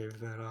actually shave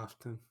that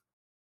often.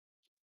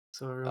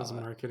 So everyone's Uh,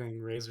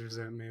 marketing razors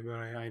at me, but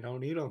I don't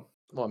need them.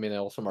 well, I mean, they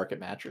also market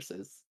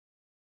mattresses.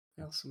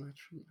 They also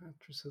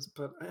mattresses,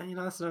 but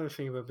that's another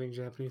thing about being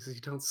Japanese is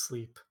you don't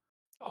sleep.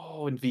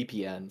 Oh, and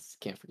VPNs.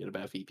 Can't forget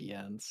about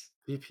VPNs.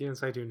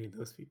 VPNs, I do need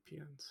those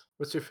VPNs.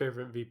 What's your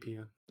favorite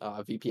VPN?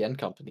 VPN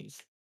companies,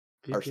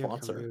 our VPN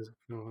company sponsor. is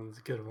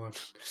a good one.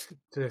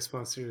 Today's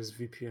sponsor is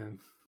VPN.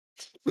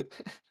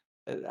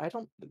 I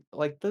don't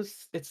like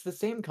this. It's the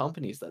same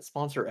companies that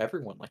sponsor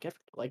everyone.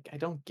 Like I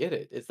don't get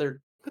it.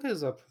 What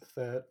is up with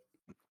that?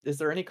 Is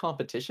there any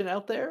competition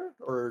out there,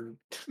 or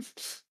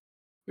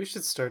We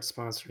should start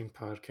sponsoring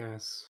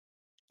podcasts.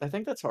 I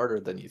think that's harder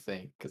than you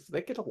think because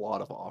they get a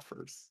lot of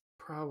offers.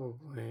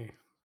 Probably.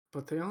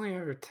 But they only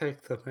ever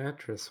take the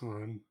mattress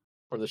one.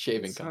 Or the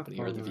shaving It's not company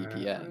or the fun that. Or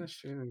the VPN.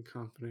 shaving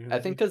company or I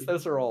the think because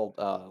those are VPN.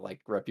 all like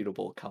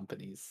reputable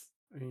companies,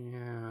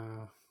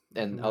 Yeah.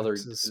 and other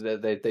Max's.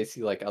 they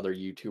see like other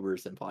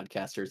YouTubers and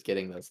podcasters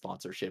getting those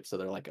sponsorships, so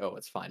they're like, oh,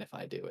 it's fine if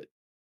I do it.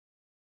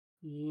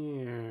 If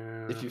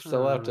Yeah. you I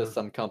sell don't out to know.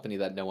 some company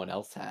that no one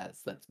else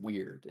has, that's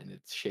weird and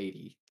it's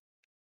shady.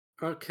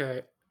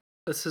 Okay.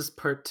 This is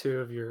part two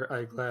of your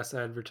eyeglass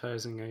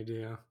advertising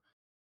idea.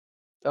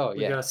 Oh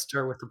We gotta yeah.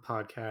 start with the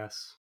podcast.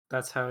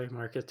 That's how we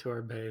market to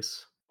our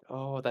base.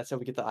 Oh, that's how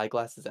we get the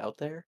eyeglasses out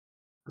there.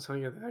 That's how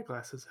we get the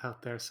eyeglasses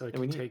out there so it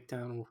And we can need take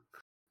down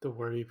the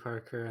Warby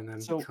Parker and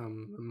then so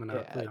become a yeah,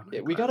 monopoly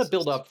on we got to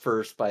build eyeglasses. up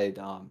first by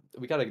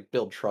we got to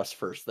build trust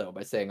first though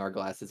by saying our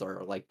glasses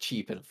are like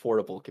cheap and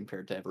affordable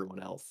compared to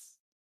everyone else.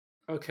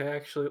 Okay,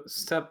 actually,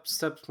 step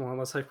one.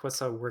 Let's like,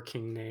 what's a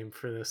working name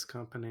for this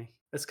company?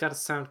 It's got to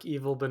sound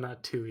evil, but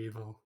not too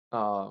evil.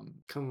 Um,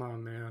 Come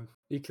on, man.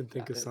 You can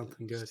think of I,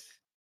 something good.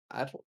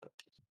 I don't.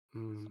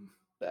 Hmm.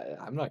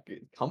 I'm not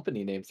good.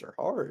 Company names are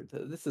hard.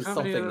 This is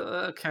Company. something.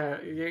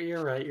 Okay,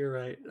 you're right. You're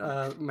right.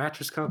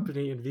 Mattress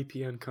company and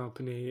VPN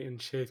company and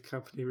shave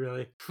company.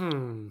 Really.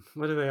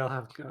 What do they all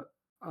have? We could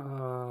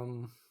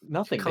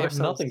Nothing. They call have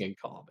ourselves. nothing in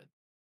common.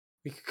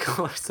 We could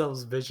call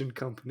ourselves Vision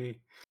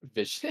Company.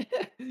 Vision.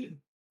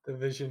 The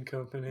Vision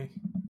Company.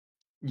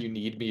 You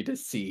need me to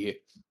see.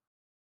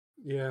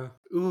 Yeah.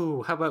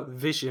 Ooh, how about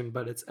Vision,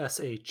 but it's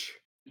SH.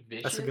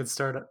 That's a good Vision?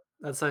 startup.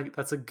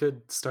 That's a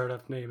good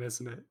startup name,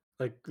 isn't it?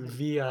 Like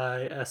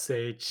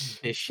VISHON.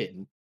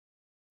 Vision.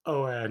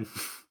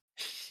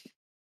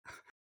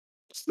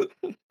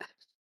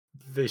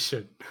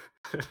 Vision.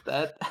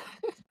 That.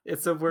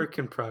 It's a work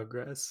in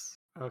progress.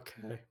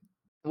 Okay.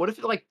 What if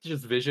it like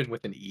just vision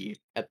with an E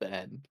at the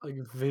end? Like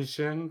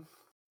Vision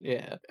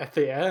Yeah, at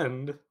the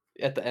end.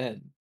 at the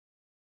end.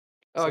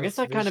 Oh, I So guess it's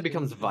that kind of Vision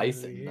becomes and then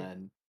Bison the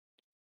then.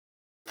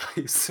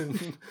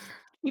 Bison.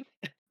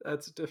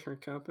 That's a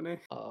different company.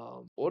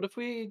 What if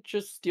we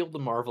just steal the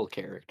Marvel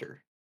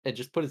character and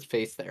just put his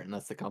face there, and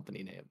that's the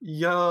company name?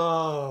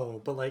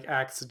 Yo, but like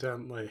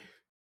accidentally.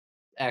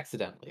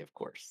 Accidentally, of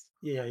course.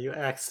 Yeah, you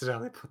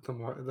accidentally put the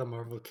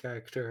Marvel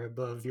character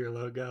above your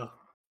logo,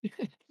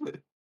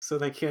 so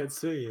they can't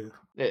sue you.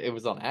 It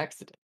was on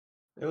accident.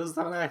 It was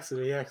not an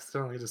accident. He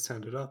accidentally just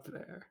ended up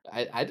there.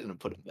 I didn't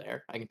put him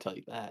there. I can tell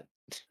you that.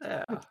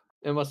 Yeah.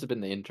 It must have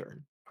been the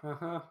intern. Uh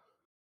huh.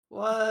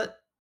 What?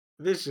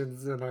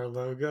 Visions in our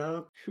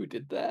logo. Who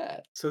did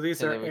that? So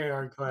these And are then we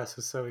AR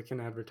glasses, so we can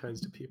advertise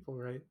to people,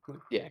 right? Like,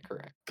 yeah,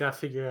 correct. gotta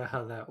figure out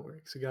how that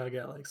works. We gotta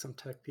get like some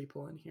tech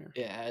people in here.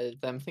 Yeah,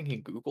 I'm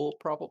thinking Google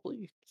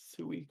probably is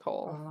who we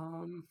call.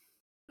 Um.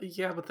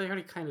 Yeah, but they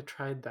already kind of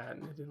tried that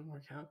and it didn't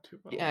work out too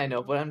well, Yeah, I you know,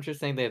 know. but I'm just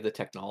saying they have the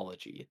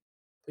technology.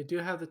 They do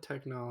have the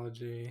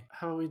technology.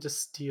 How about we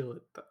just steal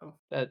it though?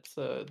 That's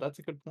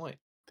a good point.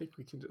 I think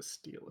we can just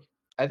steal it.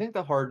 I think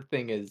the hard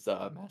thing is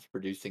mass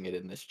producing it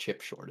in this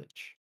chip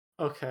shortage.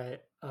 Okay.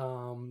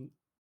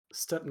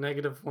 Step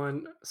negative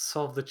one,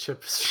 solve the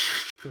chip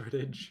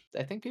shortage.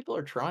 I think people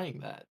are trying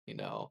that, you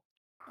know.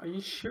 Are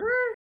you sure?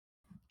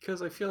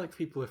 Because I feel like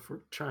people, if we're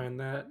trying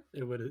that,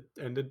 it would have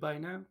ended by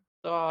now.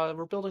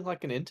 We're building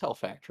like an Intel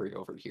factory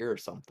over here or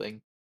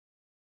something.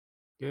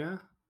 Yeah?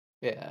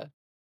 Yeah.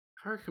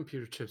 How are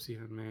computer chips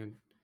even made?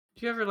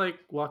 Do you ever, like,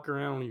 walk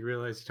around when you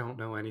realize you don't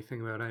know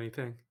anything about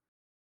anything?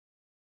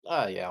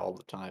 Yeah, all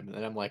the time. And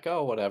then I'm like,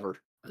 oh, whatever.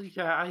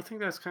 Yeah, I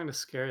think that's kind of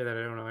scary that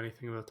I don't know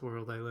anything about the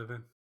world I live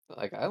in.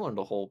 Like I learned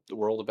a whole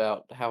world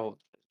about how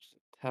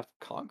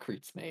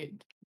concrete's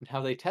made and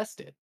how they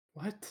test it.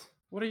 What?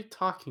 What are you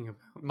talking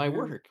about, My man?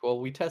 work. Well,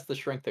 we test the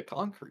strength of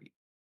concrete.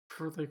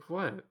 For, like,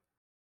 what?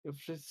 It's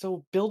just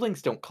so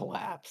buildings don't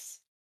collapse.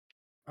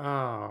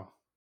 Oh.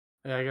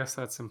 Yeah, I guess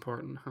that's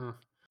important, huh?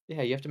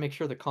 Yeah, you have to make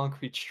sure the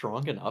concrete's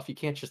strong enough. You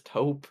can't just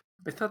hope.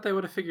 I thought they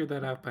would have figured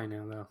that out by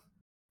now, though.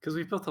 Because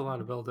we built a lot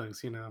of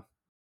buildings, you know.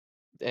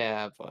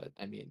 Yeah, but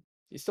I mean,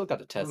 you still got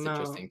to Well, test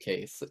it just no, in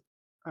case.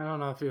 I don't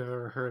know if you've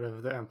ever heard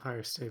of the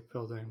Empire State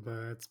Building, but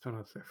it's been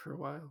up there for a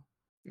while.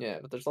 Yeah,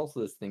 but there's also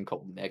this thing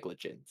called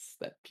negligence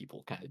that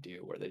people kind of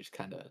do where they just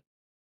kind of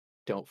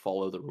don't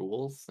follow the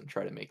rules and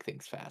try to make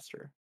things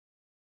faster.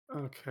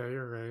 Okay,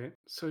 you're right.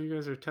 So you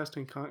guys are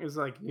testing is it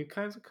like new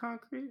kinds of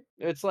concrete?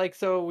 It's like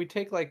so we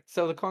take like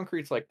so the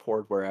concrete's like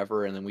poured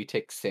wherever, and then we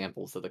take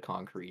samples of the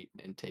concrete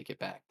and take it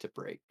back to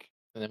break.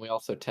 And then we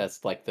also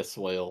test like the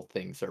soil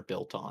things are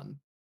built on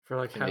For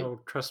like to make how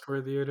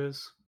trustworthy it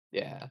is?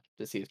 yeah,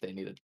 to see if they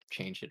need to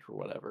change it or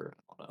whatever.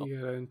 I don't know.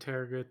 You gotta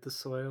interrogate the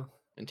soil.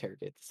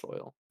 Interrogate the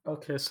soil.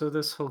 Okay, so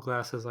this whole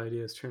glasses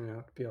idea is turning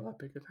out to be a lot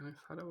bigger than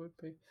I thought it would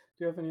be. Do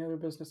you have any other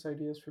business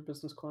ideas for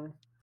Business Corner?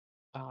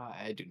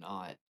 I do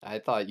not. I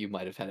thought you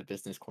might have had a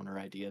business corner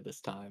idea this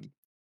time.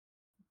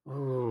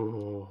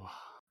 Oh,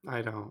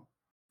 I don't.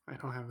 I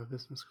don't have a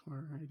Business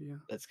Corner idea.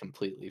 That's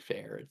completely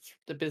fair. It's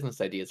the business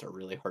ideas are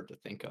really hard to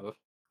think of.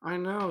 I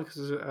know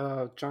because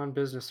John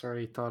Business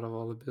already thought of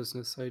all the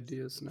business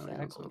ideas. Now he has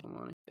all Exactly. the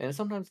money. And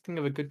sometimes think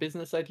of a good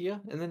business idea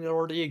and then it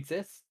already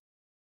exists.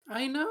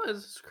 I know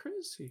it's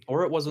crazy.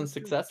 Or it So wasn't true.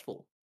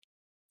 successful.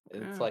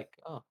 And it's Yeah, like,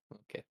 oh,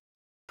 okay.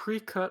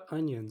 pre-cut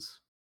onions.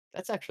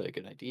 That's actually a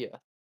good idea.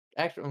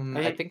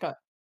 Actually, I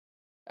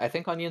I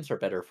think onions are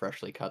better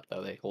freshly cut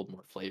though. They hold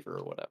more flavor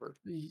or whatever.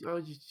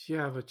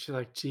 yeah, but you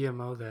like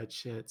GMO that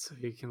shit, so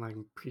you can like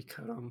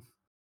pre-cut them.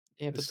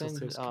 Yeah, It but still then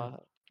tastes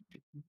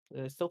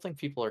good. I still think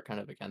people are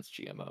kind of against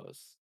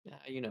GMOs.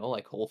 Yeah,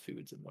 like Whole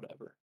Foods and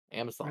whatever. Are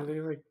Amazon.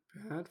 they like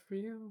bad for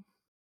you?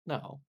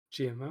 No,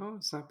 GMO?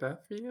 It's not bad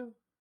for you?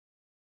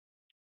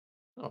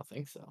 I don't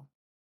think so.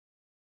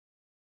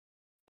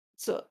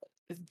 So,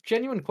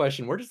 genuine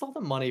question, where does all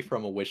the money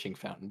from a wishing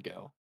fountain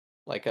go?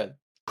 Like a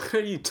What are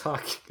you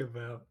talking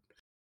about?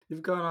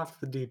 You've gone off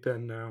the deep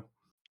end now.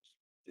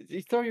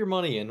 you throw your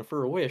money in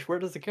for a wish, where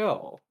does it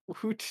go?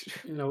 You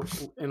know,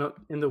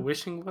 in the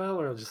wishing well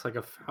or just like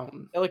a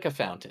fountain. Like a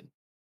fountain.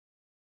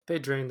 They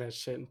drain that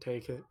shit and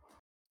take it.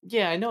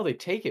 Yeah, I know they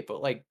take it,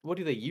 but, like, what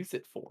do they use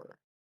it for?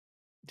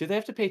 Do they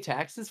have to pay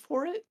taxes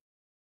for it?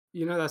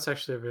 You know, that's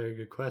actually a very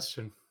good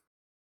question.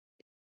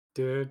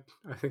 Dude,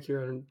 I think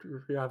you're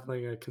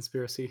unraveling a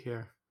conspiracy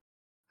here.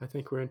 I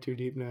think we're in too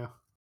deep now.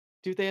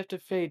 Do they have to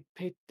pay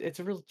it's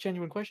a real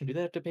genuine question, do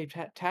they have to pay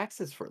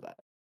taxes for that?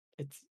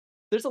 It's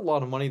there's a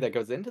lot of money that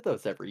goes into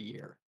those every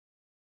year.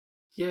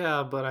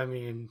 Yeah, but I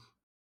mean,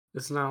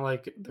 it's not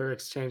like they're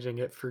exchanging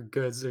it for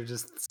goods. They're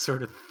just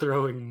sort of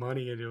throwing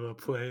money into a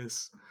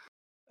place.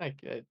 I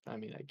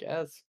mean, I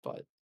guess,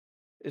 but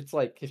it's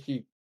like if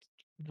you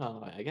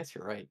no, I guess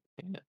you're right,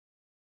 yeah.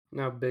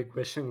 Now, Big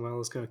Wishing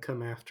Well is going to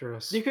come after You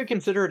us. could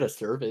consider it a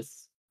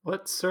service.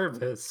 What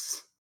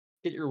service?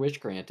 Get your wish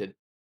granted.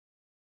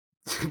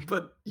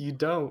 But you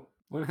don't.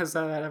 When has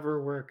that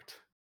ever worked?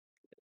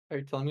 Are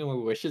you telling me my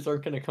wishes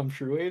aren't gonna come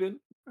true, Aiden?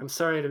 I'm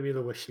sorry to be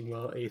the Wishing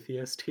Well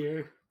atheist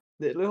here.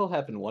 It'll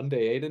happen one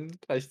day, Aiden,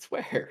 I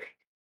swear.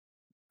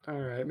 All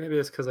right, maybe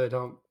it's because I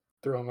don't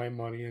throw my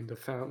money into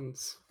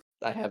fountains.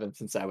 I haven't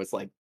since I was,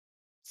 like,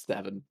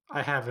 7.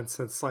 I haven't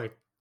since like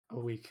a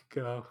week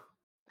ago.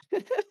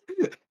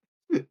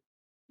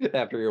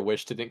 After your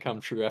wish didn't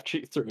come true after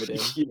you threw it in.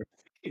 Yeah,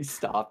 You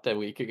stopped a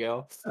week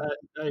ago.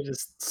 I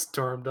just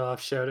stormed off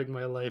shouting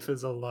my life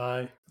is a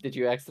lie. Did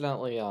you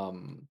accidentally,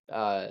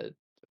 what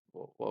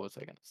was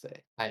I gonna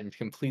say? I'm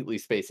completely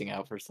spacing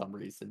out for some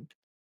reason.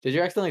 Did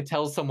you accidentally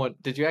tell someone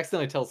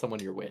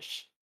your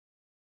wish?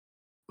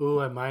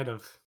 Ooh, I might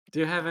have. Do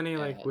you have any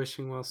like Yeah.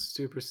 wishing well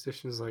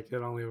superstitions like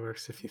it only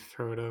works if you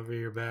throw it over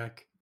your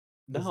back?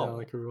 Is that No.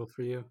 like a rule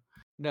for you?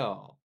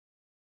 No.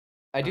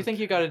 I do think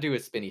you Okay. gotta do a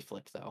spinny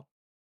flip, though.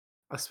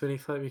 A spinny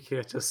flip, you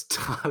can't just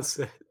toss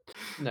it.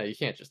 No, you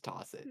can't just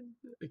toss it.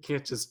 You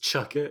can't just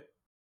chuck it.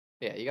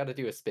 Yeah, you gotta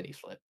do a spinny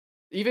flip.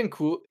 Even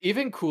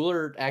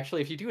cooler,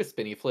 actually, if you do a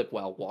spinny flip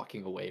while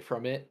walking away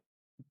from it,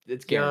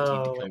 it's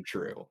guaranteed to Yo, come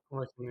true.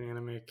 like an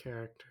anime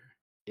character.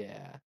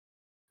 Yeah.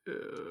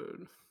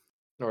 Dude.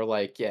 Or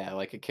like, yeah,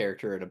 like a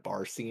character in a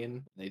bar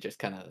scene, they just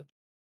kinda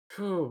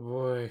Oh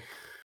boy.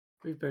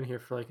 We've been here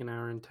for like an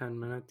hour and 10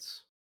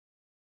 minutes.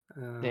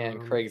 man,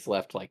 Um, Craig's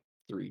left like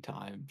 3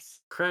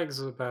 times. Craig's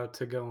about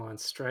to go on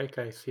strike,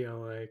 I feel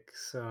like.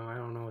 So I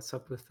don't know what's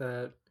up with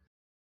that.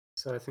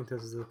 So I think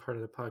this is the part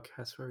of the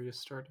podcast where we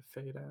just start to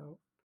fade out.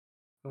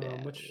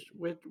 Yeah,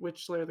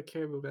 Which Lair of the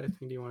Caribou guy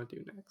thing do you want to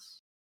do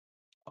next?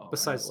 oh, I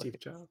Besides gotta look Steve at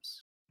this.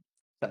 Jobs.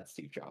 That's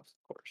Steve Jobs,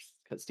 of course,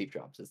 because Steve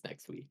Jobs is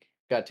next week.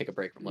 Gotta take a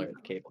break from Larry the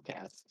Yeah, Cable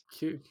Cast.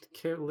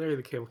 Larry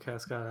the Cable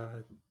Cast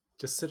gotta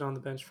just sit on the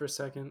bench for a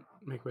second,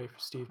 make way for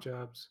Steve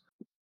Jobs.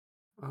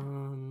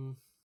 Um,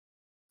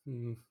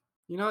 hmm.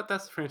 You know what?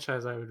 That's the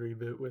franchise I would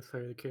reboot with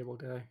Larry the Cable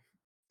Guy.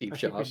 Steve I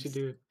think we should Jobs.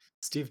 do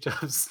Steve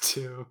Jobs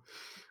too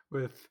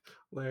with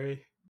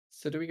Larry.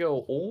 So do we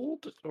go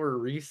old or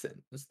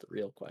recent? Is the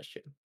real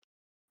question.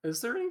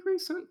 Is there any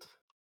recent?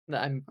 No,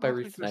 I by don't think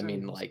recent, I there's any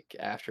mean, recent. like,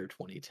 after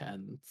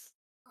 2010s.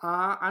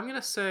 I'm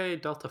gonna say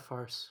Delta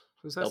Farce.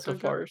 Does that Delta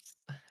sound good? Farce?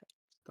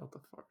 Delta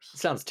Farce.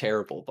 Sounds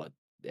terrible, but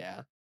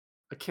yeah,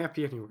 It can't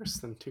be any worse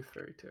than Tooth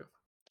Fairy 2.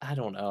 I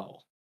don't know.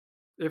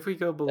 If we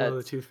go below the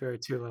That's Tooth Fairy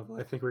 2 level,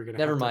 I think we're gonna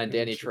never have to have mind, an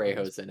Danny age difference.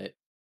 Trejo's in it,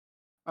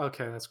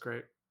 Okay, that's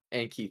great.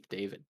 and Keith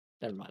David.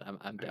 Never mind, I'm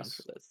down for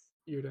Nice. this.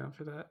 You're down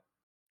for that?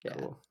 Yeah,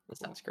 Cool, that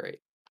sounds cool. great.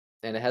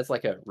 And it has,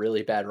 like, a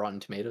really bad Rotten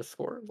Tomatoes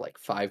score, like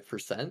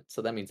 5%,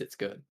 so that means it's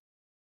good.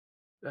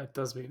 That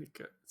does mean it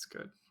good. It's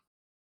good.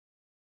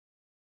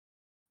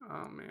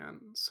 Oh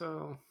man.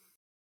 So,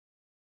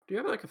 do you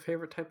have like a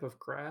favorite type of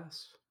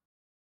grass?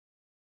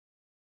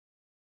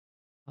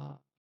 Uh,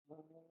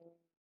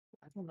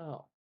 I don't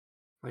know.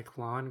 Like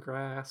lawn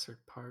grass or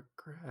park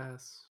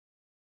grass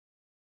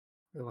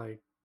or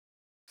like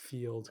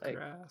field Like,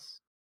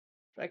 grass?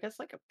 I guess,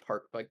 like, a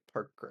park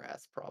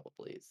grass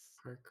probably is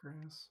Park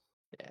grass.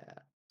 yeah,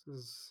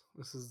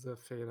 This is the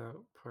fade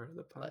out part of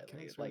the like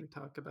like podcast where we like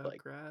talk about like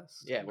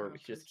grass yeah, and where how we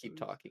just keep Christians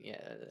talking,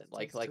 yeah,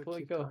 just to like, we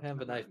keep go have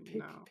talking a nice about, you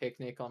know,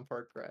 picnic on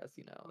park grass,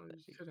 well,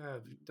 that you could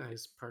have nice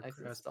it's park nice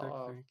and grass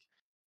soft. picnic.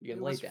 You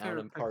can lay What's your down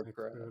favorite in park picnic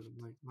grass. food?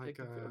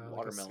 Picnic food, Like a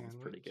watermelon's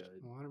pretty sandwich?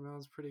 good.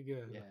 Watermelon's pretty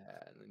good. Yeah,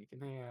 and then you can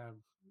Man,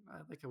 I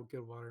like a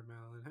good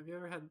watermelon. Have you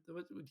ever had?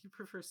 Would you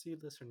prefer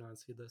seedless or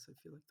non-seedless? I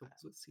feel like the I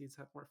ones with seeds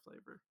have more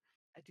flavor.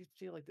 I do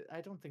feel like I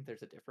don't think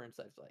there's a difference.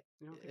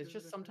 You don't think It's there's a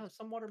just difference? sometimes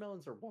some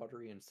watermelons are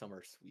watery and some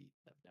are sweet,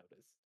 I've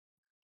noticed.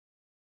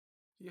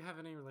 Do you have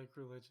any like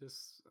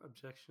religious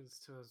objections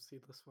to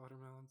seedless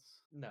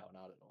watermelons? No,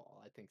 not at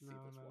all. I think No,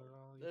 seedless not at water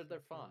all. You they're think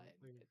they're fine.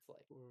 like, It's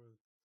like, or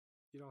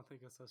you don't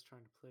think it's us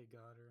trying to play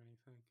God or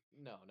anything?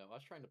 no, I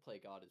was trying to play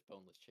God as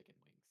boneless chicken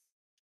wings.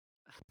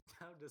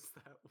 How does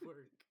that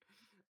work?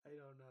 I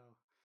don't know.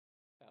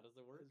 How does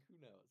it work? Who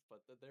knows?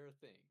 But they're a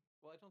thing.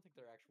 Well, I don't think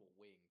they're actual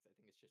wings. I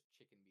think it's just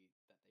chicken meat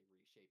that they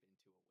reshape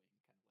into a wing,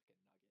 kind of